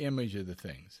very image of the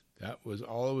things. That was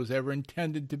all it was ever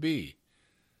intended to be.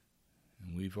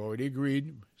 And we've already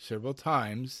agreed several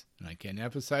times, and I can't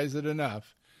emphasize it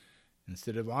enough,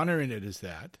 instead of honoring it as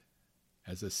that,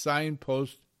 as a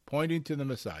signpost pointing to the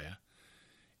Messiah,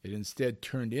 it instead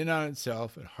turned in on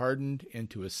itself and hardened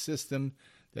into a system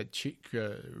that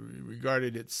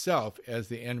regarded itself as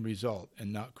the end result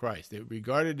and not Christ. It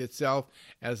regarded itself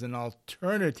as an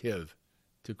alternative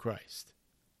to Christ.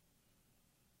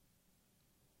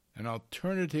 An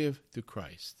alternative to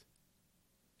Christ.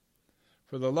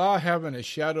 "For the law, having a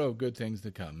shadow of good things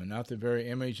to come, and not the very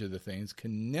image of the things,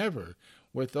 can never,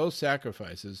 with those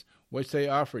sacrifices which they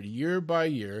offered year by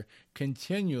year,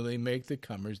 continually make the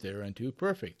comers thereunto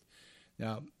perfect."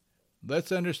 Now,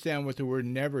 let's understand what the word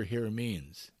 "never" here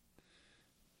means.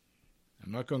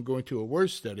 I'm not going to go into a word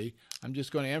study. I'm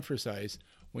just going to emphasize,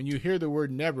 when you hear the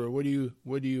word "never," what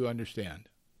do you understand?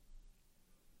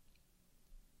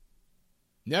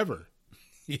 Never.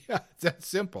 Yeah, it's that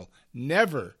simple.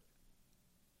 Never.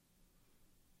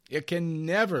 It can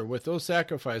never, with those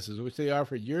sacrifices which they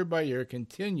offered year by year,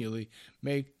 continually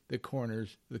make the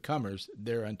comers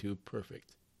thereunto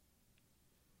perfect.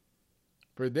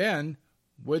 For then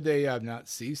would they have not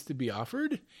ceased to be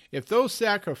offered? If those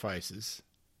sacrifices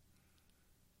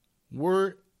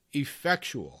were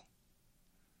effectual,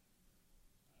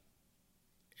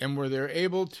 and were they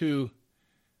able to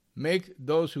make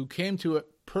those who came to it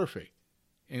perfect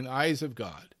in the eyes of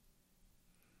God?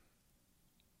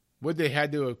 Would they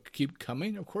had to keep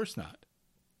coming? Of course not.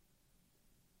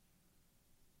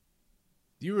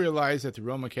 Do you realize that the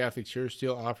Roman Catholic Church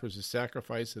still offers a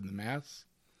sacrifice in the Mass?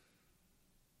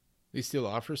 They still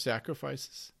offer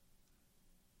sacrifices.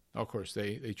 Of course,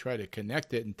 they try to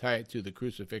connect it and tie it to the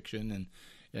crucifixion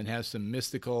and have some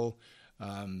mystical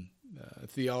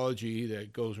theology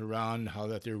that goes around how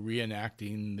that they're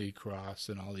reenacting the cross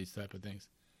and all these type of things.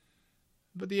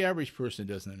 But the average person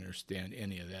doesn't understand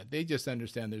any of that. They just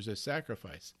understand there's a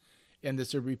sacrifice, and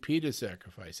it's a repeated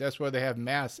sacrifice. That's why they have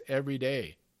Mass every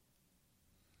day.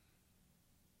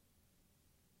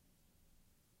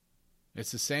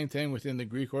 It's the same thing within the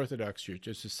Greek Orthodox Church.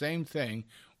 It's the same thing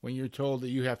when you're told that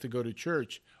you have to go to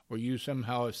church or you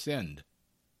somehow have sinned.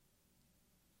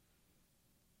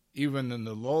 Even in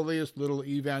the lowliest little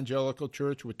evangelical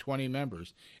church with 20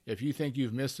 members, if you think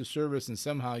you've missed a service and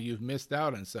somehow you've missed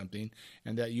out on something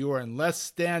and that you are in less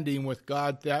standing with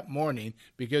God that morning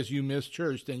because you missed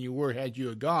church than you were had you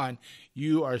had gone,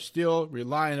 you are still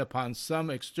relying upon some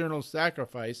external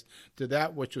sacrifice to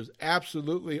that which was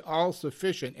absolutely all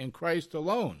sufficient in Christ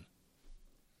alone.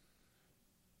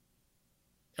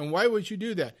 And why would you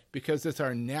do that? Because it's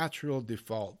our natural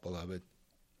default, beloved.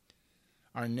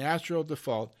 Our natural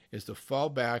default is to fall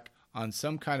back on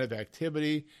some kind of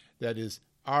activity that is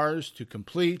ours to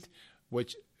complete,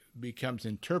 which becomes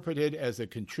interpreted as a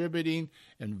contributing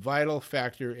and vital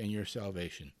factor in your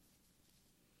salvation.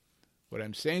 What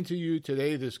I'm saying to you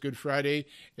today, this Good Friday,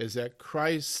 is that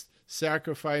Christ's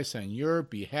sacrifice on your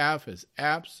behalf is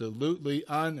absolutely,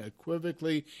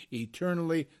 unequivocally,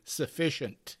 eternally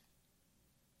sufficient.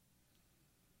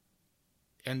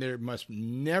 And there must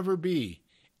never be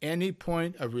any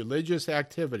point of religious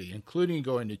activity, including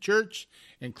going to church,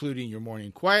 including your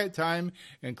morning quiet time,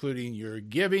 including your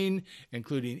giving,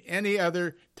 including any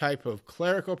other type of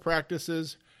clerical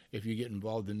practices, if you get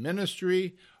involved in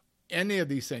ministry, any of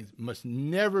these things must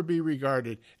never be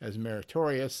regarded as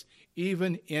meritorious,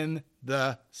 even in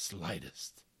the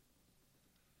slightest.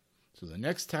 So the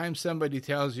next time somebody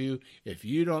tells you, if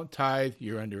you don't tithe,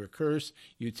 you're under a curse,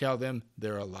 you tell them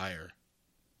they're a liar.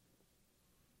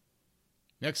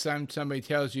 Next time somebody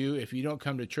tells you if you don't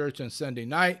come to church on Sunday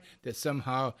night that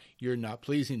somehow you're not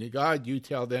pleasing to God, you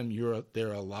tell them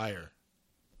they're a liar.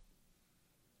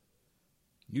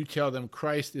 You tell them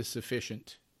Christ is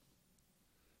sufficient.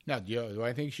 Now, do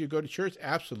I think you should go to church?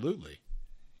 Absolutely.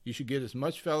 You should get as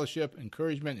much fellowship,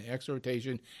 encouragement, and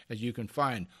exhortation as you can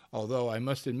find, although I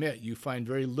must admit you find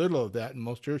very little of that in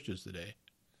most churches today.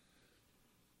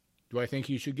 Do I think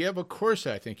you should give? Of course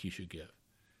I think you should give.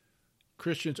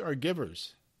 Christians are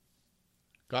givers.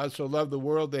 God so loved the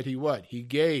world that he what? He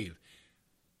gave.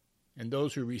 And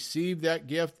those who receive that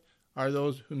gift are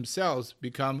those themselves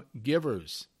become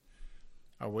givers.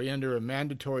 Are we under a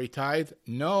mandatory tithe?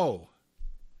 No.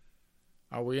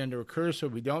 Are we under a curse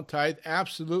if we don't tithe?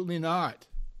 Absolutely not.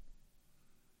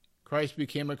 Christ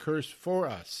became a curse for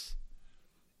us.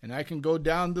 And I can go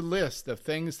down the list of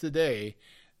things today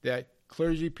that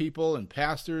clergy people and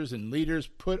pastors and leaders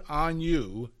put on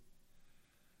you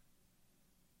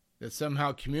that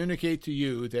somehow communicate to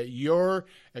you that your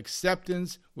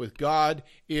acceptance with God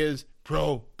is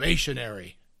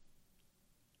probationary.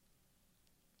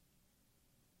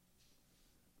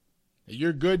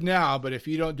 You're good now, but if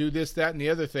you don't do this, that, and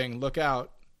the other thing, look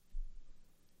out.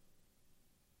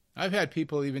 I've had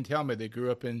people even tell me they grew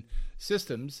up in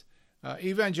systems,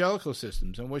 evangelical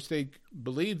systems, in which they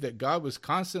believed that God was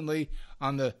constantly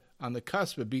on the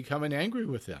cusp of becoming angry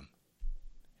with them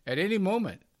at any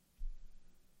moment.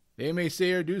 They may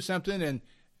say or do something,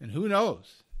 and who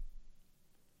knows?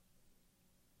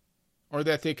 Or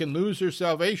that they can lose their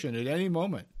salvation at any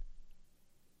moment.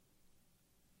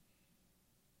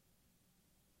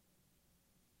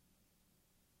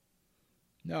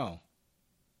 No.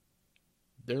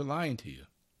 They're lying to you.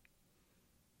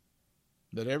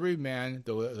 Let every man,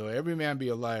 though every man be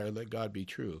a liar, let God be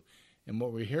true. And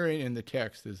what we're hearing in the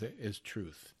text is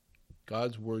truth.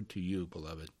 God's word to you,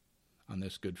 beloved, on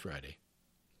this Good Friday.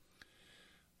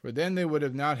 For then they would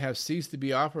have not have ceased to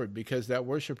be offered, because that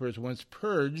worshippers, once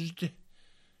purged,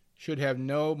 should have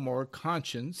no more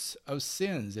conscience of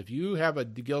sins. If you have a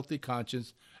guilty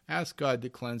conscience, ask God to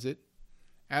cleanse it.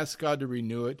 Ask God to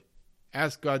renew it.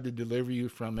 Ask God to deliver you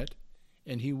from it,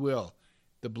 and he will.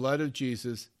 The blood of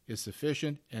Jesus is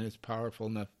sufficient, and it's powerful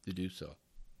enough to do so.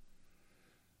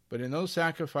 But in those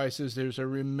sacrifices, there's a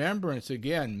remembrance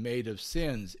again made of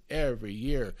sins every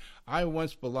year. I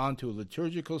once belonged to a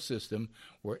liturgical system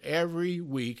where every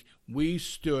week we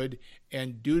stood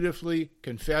and dutifully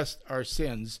confessed our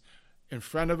sins in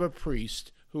front of a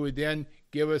priest who would then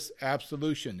give us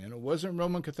absolution. And it wasn't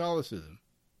Roman Catholicism.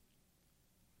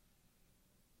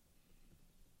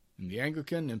 In the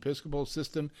Anglican and Episcopal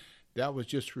system, that was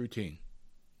just routine.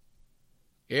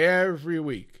 Every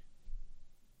week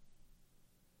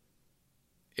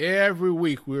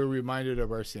we were reminded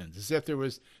of our sins, as if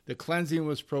the cleansing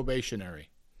was probationary.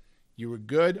 You were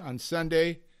good on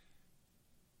Sunday,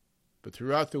 but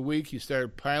throughout the week you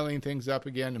started piling things up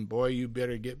again, and boy, you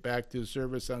better get back to the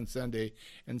service on Sunday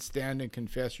and stand and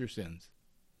confess your sins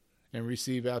and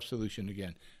receive absolution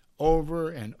again. Over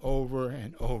and over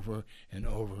and over and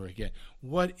over again.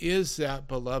 What is that,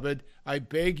 beloved? I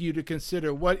beg you to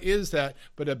consider, what is that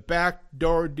but a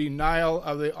backdoor denial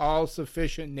of the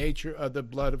all-sufficient nature of the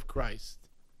blood of Christ?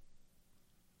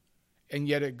 And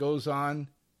yet it goes on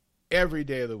every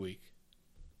day of the week.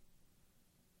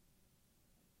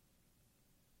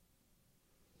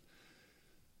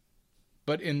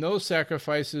 But in those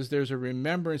sacrifices, there's a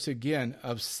remembrance again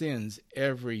of sins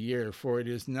every year, for it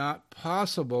is not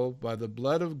possible by the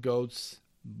blood of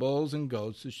bulls and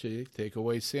goats to take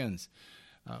away sins.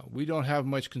 We don't have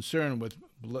much concern with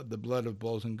the blood of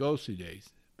bulls and goats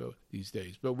these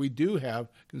days, but we do have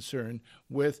concern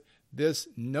with this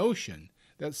notion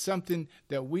that something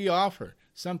that we offer,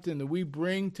 something that we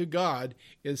bring to God,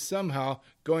 is somehow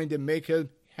going to make Him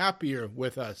happier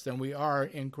with us than we are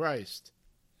in Christ,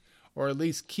 or at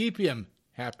least keep Him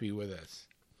happy with us.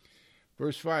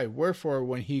 Verse 5, wherefore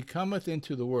when He cometh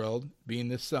into the world, being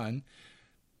the Son,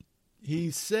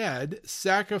 He said,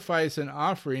 sacrifice and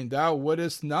offering thou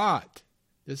wouldest not.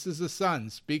 This is the Son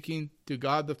speaking to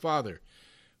God the Father.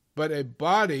 But a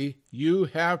body you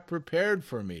have prepared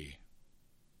for me.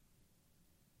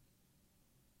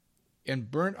 In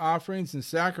burnt offerings and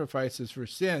sacrifices for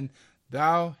sin,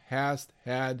 thou hast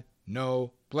had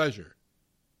no pleasure.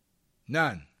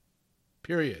 None.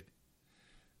 Period.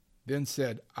 Then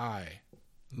said I,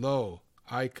 lo,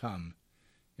 I come.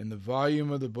 In the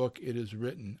volume of the book it is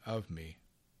written of me,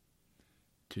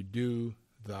 to do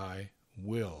thy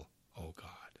will, O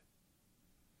God.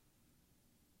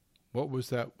 What was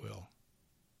that will?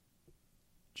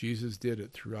 Jesus did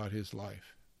it throughout His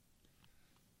life.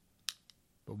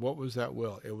 But what was that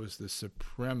will? It was the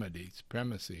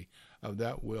supremacy of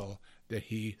that will that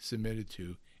He submitted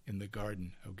to in the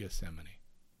Garden of Gethsemane.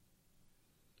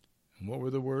 And what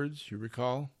were the words, you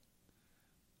recall?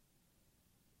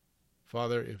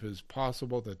 Father, if it is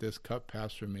possible that this cup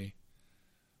pass from me,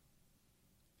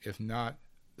 if not,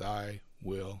 thy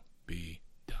will be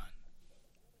done.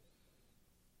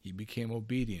 He became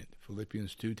obedient.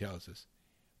 Philippians 2 tells us.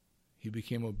 He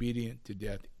became obedient to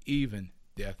death, even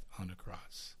death on a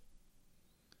cross.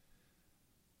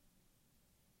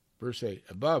 Verse 8,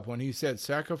 above, when He said,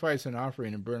 sacrifice and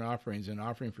offering and burnt offerings and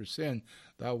offering for sin,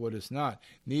 thou wouldest not,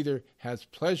 neither has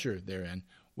pleasure therein,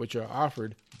 which are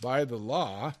offered by the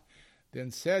law, then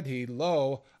said He,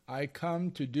 lo, I come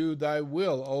to do thy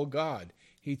will, O God.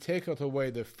 He taketh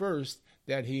away the first,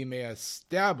 that He may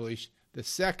establish the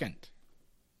second.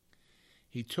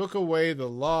 He took away the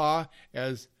law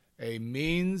as a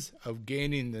means of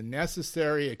gaining the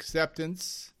necessary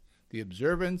acceptance, the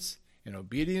observance, and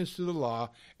obedience to the law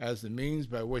as the means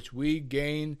by which we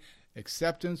gain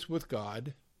acceptance with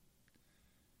God,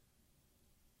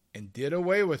 and did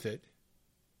away with it,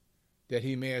 that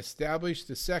He may establish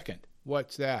the second.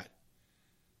 What's that?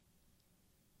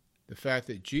 The fact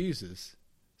that Jesus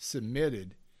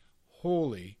submitted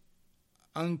wholly,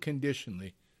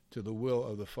 unconditionally to the will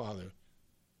of the Father.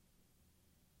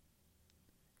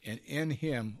 And in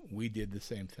Him, we did the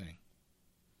same thing.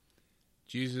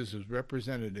 Jesus was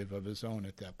representative of His own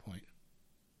at that point.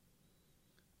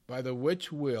 By the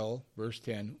which will, verse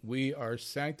 10, we are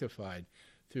sanctified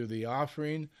through the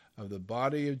offering of the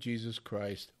body of Jesus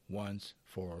Christ once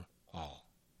for all.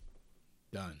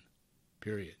 Done.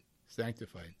 Period.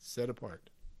 Sanctified. Set apart.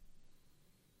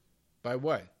 By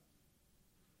what?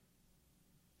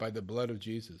 By the blood of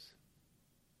Jesus.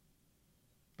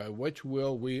 By which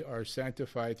will we are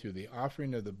sanctified through the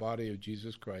offering of the body of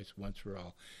Jesus Christ once for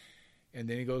all. And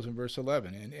then he goes in verse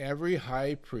 11, and every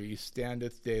high priest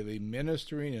standeth daily,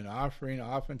 ministering and offering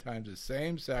oftentimes the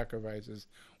same sacrifices,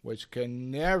 which can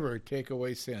never take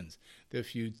away sins. The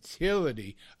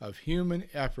futility of human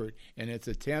effort and its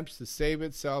attempts to save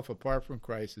itself apart from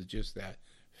Christ is just that,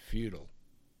 futile.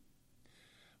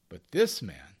 But this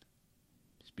man,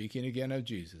 speaking again of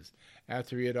Jesus,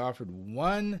 after He had offered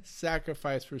one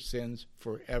sacrifice for sins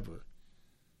forever,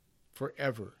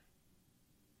 forever,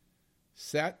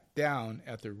 sat down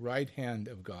at the right hand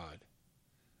of God.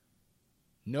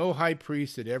 No high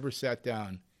priest had ever sat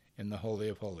down in the Holy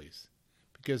of Holies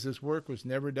because his work was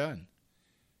never done.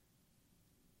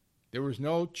 There was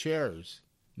no chairs,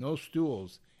 no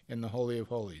stools in the Holy of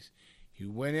Holies. He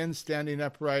went in standing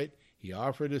upright. He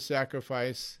offered a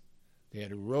sacrifice. They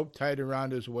had a rope tied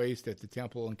around his waist at the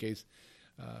temple in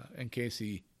case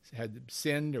he had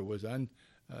sinned or was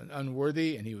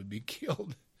unworthy, and he would be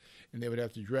killed, and they would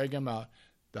have to drag him out.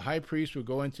 The high priest would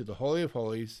go into the Holy of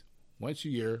Holies once a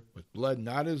year with blood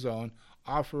not his own,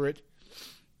 offer it,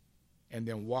 and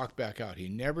then walk back out. He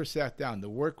never sat down. The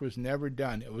work was never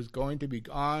done. It was going to be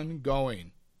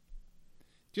ongoing.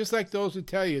 Just like those who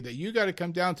tell you that you got to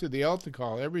come down to the altar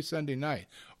call every Sunday night,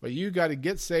 or you got to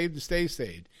get saved to stay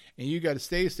saved, and you got to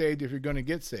stay saved if you're going to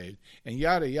get saved, and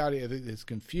yada yada. It's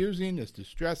confusing. It's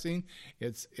distressing.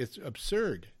 It's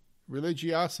absurd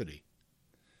religiosity.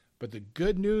 But the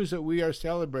good news that we are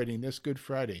celebrating this Good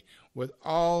Friday with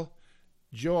all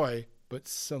joy but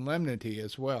solemnity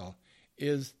as well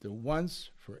is the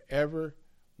once forever,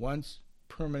 once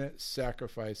permanent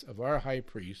sacrifice of our high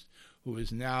priest, who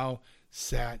is now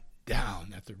sat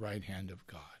down at the right hand of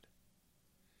God.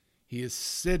 He is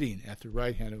sitting at the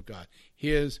right hand of God.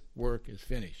 His work is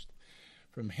finished.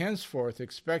 From henceforth,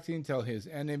 expecting till his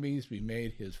enemies be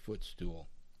made his footstool,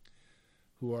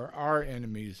 who are our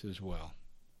enemies as well,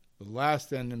 the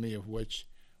last enemy of which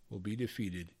will be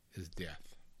defeated is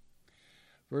death.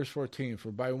 Verse 14,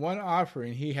 for by one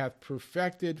offering he hath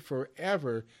perfected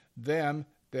forever them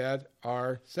that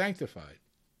are sanctified.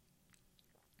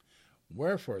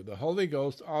 Wherefore the Holy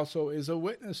Ghost also is a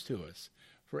witness to us.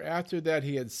 For after that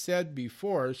he had said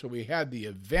before, so we had the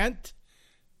event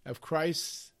of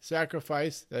Christ's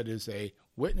sacrifice that is a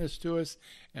witness to us,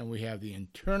 and we have the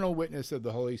internal witness of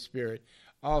the Holy Spirit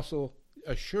also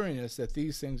assuring us that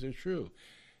these things are true.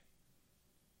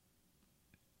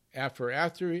 After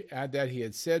that he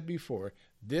had said before,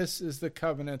 this is the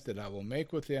covenant that I will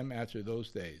make with them after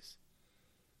those days.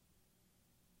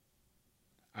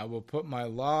 I will put my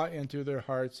law into their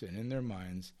hearts, and in their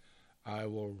minds I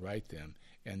will write them,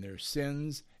 and their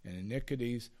sins and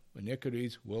iniquities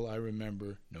will I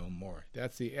remember no more.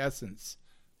 That's the essence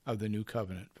of the new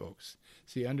covenant, folks.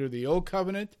 See, under the old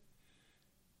covenant,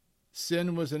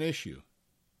 sin was an issue,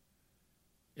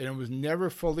 and it was never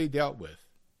fully dealt with.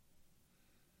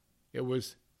 It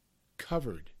was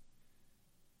covered,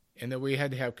 and that we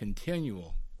had to have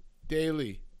continual,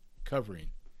 daily covering,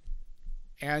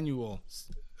 annual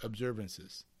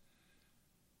observances,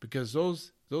 because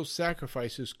those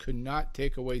sacrifices could not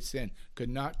take away sin, could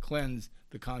not cleanse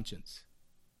the conscience.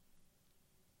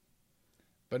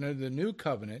 But under the new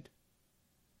covenant,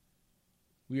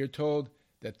 we are told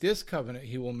that this covenant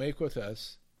he will make with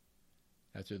us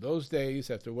after those days.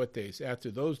 After what days? After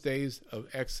those days of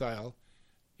exile,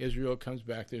 Israel comes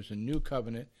back. There's a new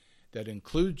covenant that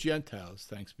includes Gentiles,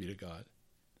 thanks be to God,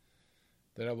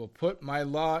 that I will put my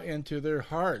law into their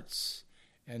hearts,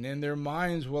 and in their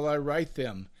minds will I write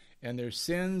them, and their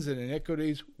sins and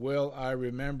iniquities will I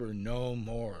remember no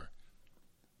more.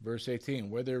 Verse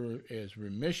 18, where there is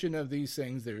remission of these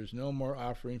things, there is no more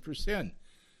offering for sin.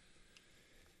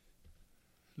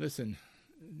 Listen,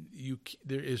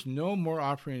 there is no more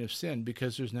offering of sin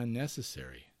because there's none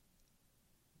necessary.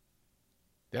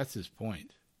 That's his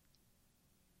point.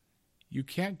 You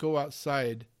can't go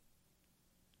outside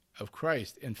of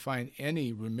Christ and find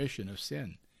any remission of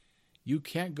sin. You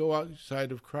can't go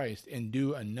outside of Christ and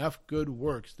do enough good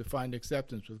works to find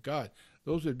acceptance with God.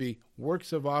 Those would be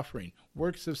works of offering,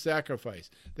 works of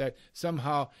sacrifice, that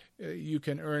somehow you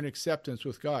can earn acceptance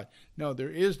with God. No,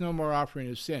 there is no more offering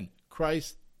of sin.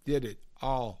 Christ did it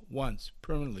all once,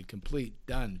 permanently, complete,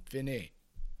 done, fini.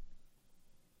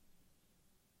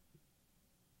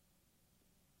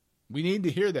 We need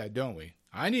to hear that, don't we?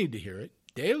 I need to hear it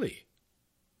daily.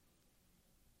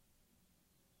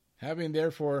 Having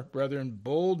therefore, brethren,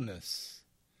 boldness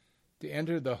to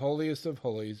enter the holiest of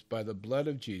holies by the blood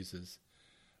of Jesus,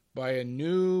 by a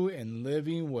new and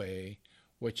living way,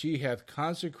 which he hath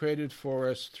consecrated for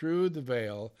us through the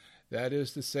veil, that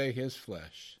is to say, his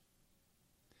flesh.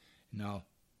 Now,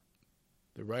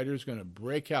 the writer is going to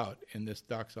break out in this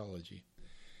doxology.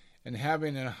 And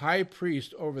having a high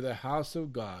priest over the house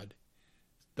of God,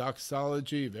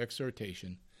 doxology of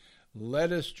exhortation,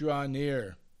 let us draw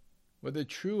near with a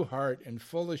true heart and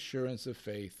full assurance of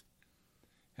faith,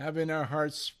 having our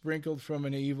hearts sprinkled from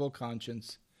an evil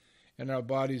conscience and our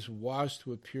bodies washed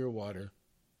with pure water.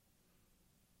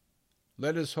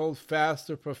 Let us hold fast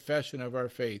the profession of our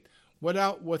faith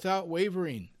without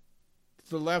wavering, to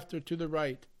the left or to the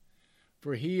right.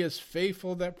 For he is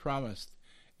faithful that promised.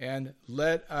 And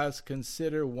let us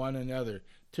consider one another,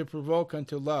 to provoke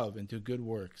unto love and to good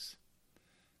works,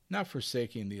 not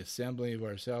forsaking the assembling of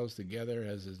ourselves together,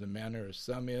 as is the manner of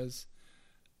some is.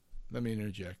 Let me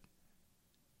interject.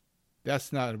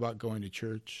 That's not about going to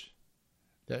church.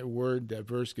 That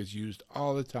verse gets used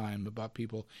all the time about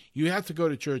people. You have to go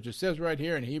to church. It says right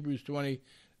here in Hebrews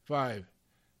 25.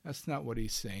 That's not what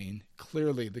he's saying.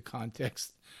 Clearly, the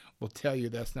context will tell you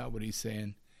that's not what he's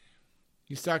saying.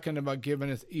 He's talking about giving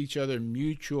us each other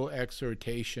mutual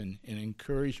exhortation and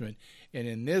encouragement. And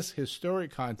in this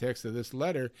historic context of this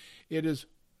letter, it is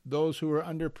those who are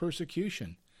under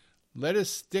persecution. Let us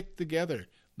stick together.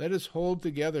 Let us hold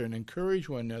together and encourage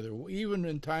one another, even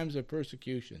in times of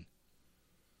persecution,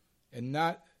 and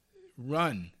not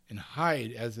run and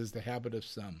hide, as is the habit of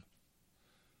some,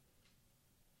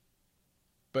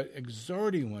 but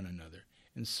exhorting one another,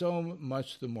 and so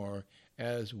much the more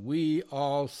as we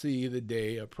all see the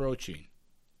day approaching.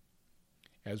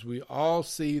 As we all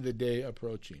see the day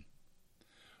approaching.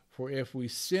 For if we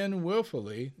sin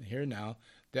willfully, here now,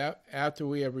 that after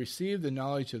we have received the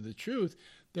knowledge of the truth,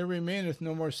 there remaineth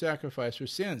no more sacrifice for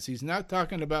sins. He's not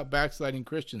talking about backsliding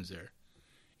Christians there.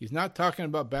 He's not talking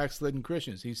about backslidden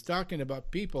Christians. He's talking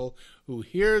about people who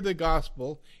hear the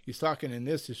gospel. He's talking in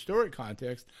this historic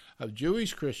context of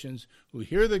Jewish Christians who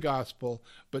hear the gospel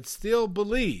but still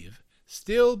believe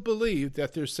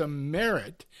that there's some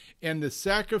merit in the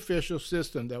sacrificial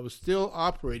system that was still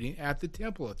operating at the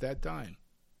temple at that time.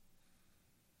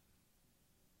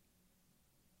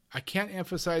 I can't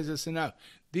emphasize this enough.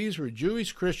 These were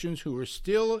Jewish Christians who were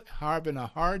still having a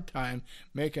hard time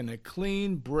making a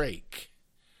clean break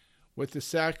with the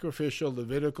sacrificial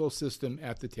Levitical system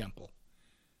at the temple.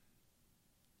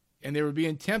 And they were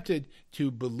being tempted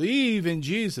to believe in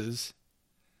Jesus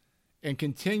and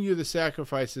continue the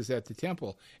sacrifices at the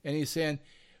temple. And he's saying,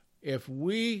 if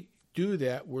we do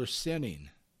that, we're sinning.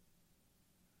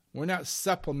 We're not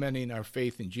supplementing our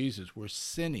faith in Jesus. We're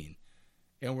sinning.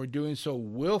 And we're doing so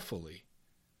willfully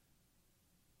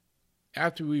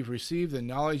after we've received the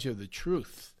knowledge of the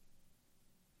truth.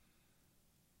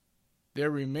 There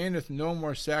remaineth no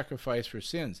more sacrifice for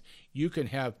sins. You can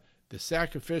have the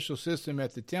sacrificial system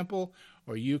at the temple,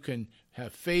 or you can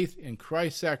have faith in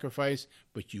Christ's sacrifice,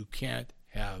 but you can't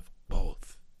have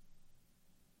both.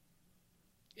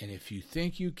 And if you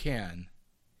think you can,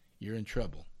 you're in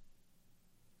trouble.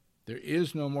 There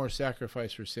is no more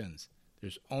sacrifice for sins.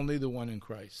 There's only the one in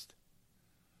Christ.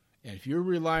 And if you're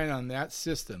relying on that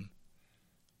system,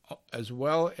 as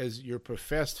well as your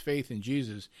professed faith in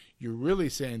Jesus, you're really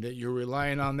saying that you're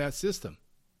relying on that system.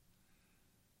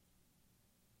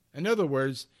 In other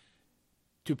words,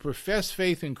 to profess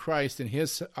faith in Christ and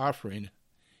his offering,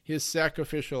 his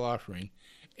sacrificial offering,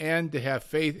 and to have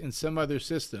faith in some other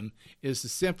system is to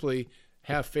simply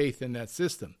have faith in that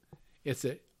system.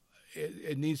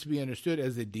 It needs to be understood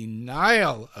as a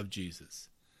denial of Jesus,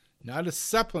 not a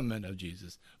supplement of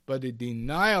Jesus, but a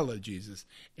denial of Jesus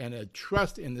and a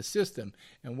trust in the system.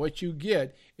 And what you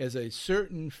get is a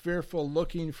certain fearful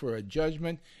looking for a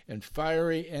judgment and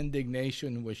fiery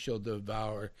indignation which shall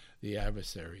devour the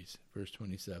adversaries. Verse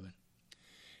 27.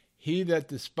 He that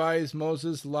despised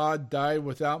Moses' law died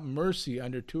without mercy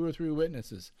under 2 or 3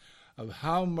 witnesses. Of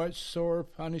how much sore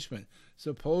punishment,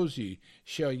 suppose ye,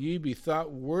 shall ye be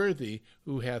thought worthy,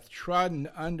 who hath trodden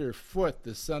under foot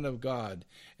the Son of God,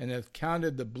 and hath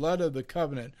counted the blood of the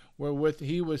covenant wherewith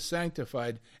he was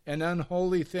sanctified an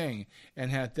unholy thing,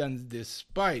 and hath done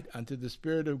despite unto the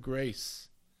Spirit of grace?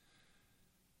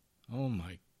 Oh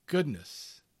my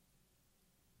goodness.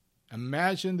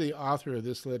 Imagine the author of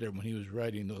this letter when he was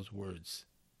writing those words.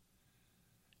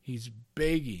 He's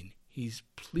begging, he's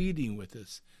pleading with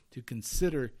us to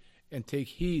consider and take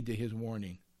heed to his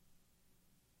warning.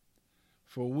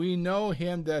 For we know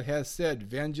him that has said,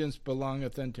 vengeance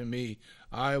belongeth unto me,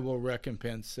 I will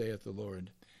recompense, saith the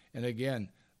Lord. And again,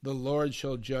 the Lord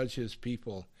shall judge his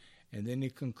people. And then he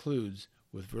concludes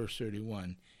with verse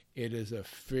 31, it is a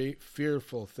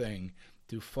fearful thing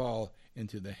to fall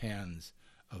into the hands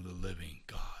of the living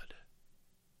God.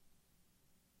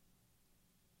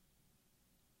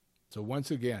 So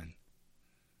once again,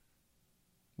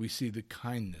 we see the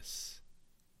kindness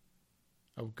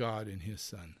of God in his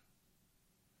Son.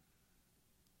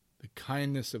 The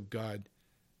kindness of God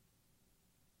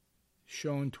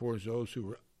shown towards those who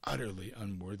were utterly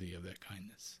unworthy of that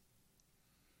kindness.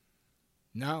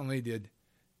 Not only did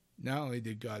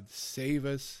God save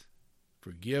us,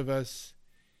 forgive us,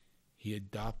 he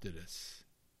adopted us.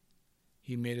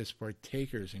 He made us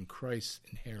partakers in Christ's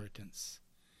inheritance.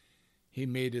 He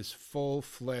made us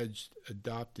full-fledged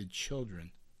adopted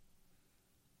children.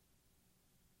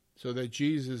 so that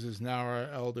Jesus is now our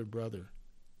elder brother.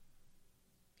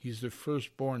 He's the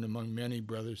firstborn among many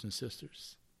brothers and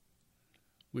sisters.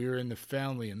 We are in the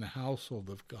family, in the household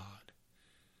of God.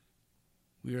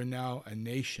 We are now a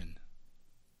nation.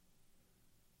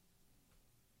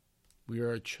 We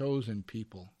are a chosen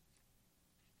people,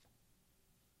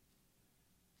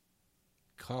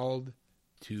 called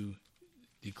to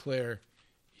declare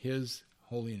His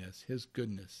holiness, His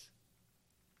goodness.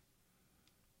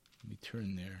 Let me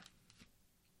turn there.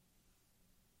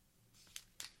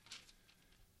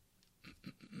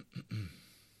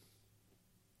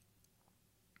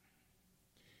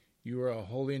 You are a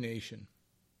holy nation.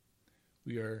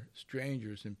 We are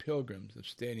strangers and pilgrims,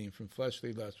 abstaining from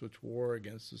fleshly lusts which war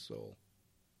against the soul.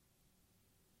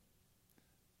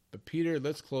 But Peter,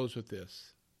 let's close with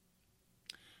this.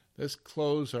 Let's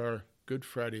close our Good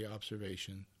Friday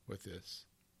observation with this.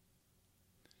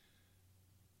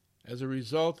 As a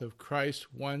result of Christ's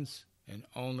once and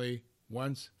only,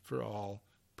 once for all,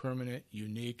 permanent,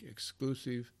 unique,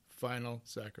 exclusive, final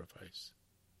sacrifice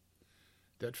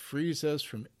that frees us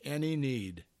from any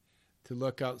need to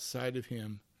look outside of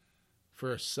Him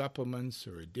for supplements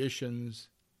or additions,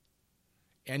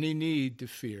 any need to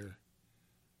fear,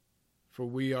 for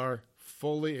we are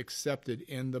fully accepted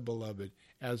in the Beloved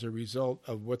as a result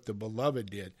of what the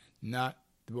Beloved did, not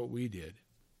what we did.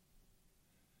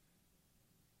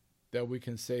 That we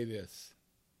can say this: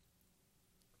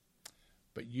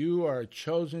 but you are a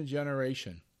chosen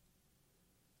generation,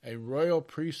 a royal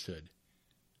priesthood,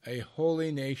 a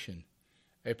holy nation,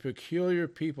 a peculiar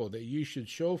people, that you should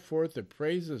show forth the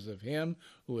praises of Him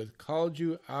who hath called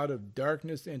you out of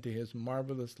darkness into His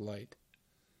marvelous light,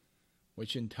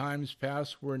 which in times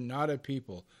past were not a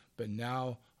people, but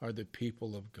now are the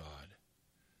people of God,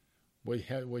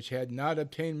 which had not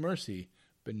obtained mercy,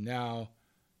 but now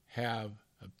have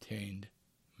obtained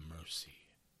mercy.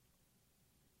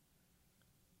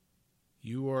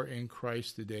 You are in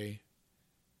Christ today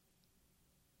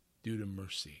due to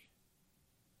mercy.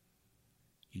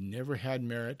 You never had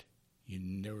merit.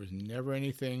 There was never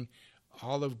anything.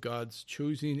 All of God's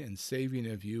choosing and saving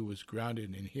of you was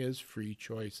grounded in His free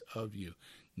choice of you,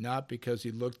 not because He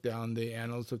looked down the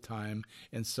annals of time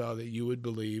and saw that you would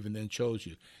believe and then chose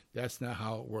you. That's not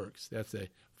how it works. That's a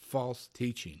false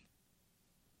teaching.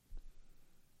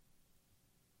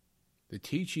 The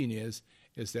teaching is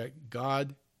that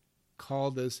God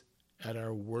called us at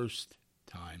our worst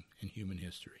time in human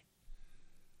history.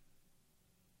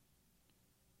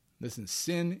 Listen,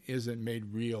 sin isn't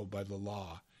made real by the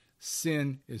law.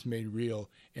 Sin is made real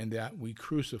in that we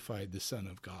crucified the Son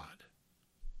of God.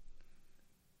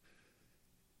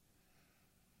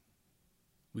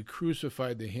 We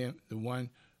crucified the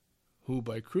one who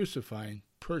by crucifying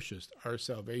purchased our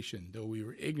salvation, though we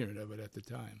were ignorant of it at the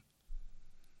time.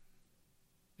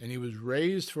 And He was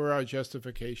raised for our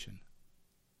justification,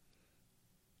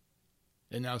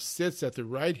 and now sits at the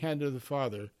right hand of the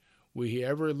Father, where He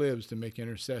ever lives to make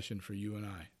intercession for you and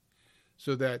I,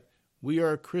 so that we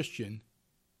are a Christian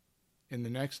in the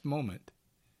next moment,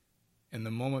 and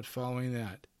the moment following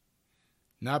that,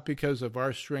 not because of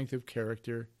our strength of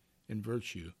character and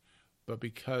virtue, but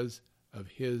because of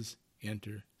His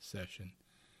intercession.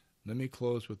 Let me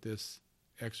close with this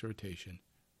exhortation.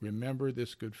 Remember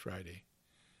this Good Friday.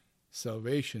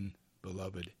 Salvation,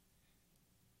 beloved,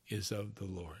 is of the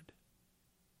Lord.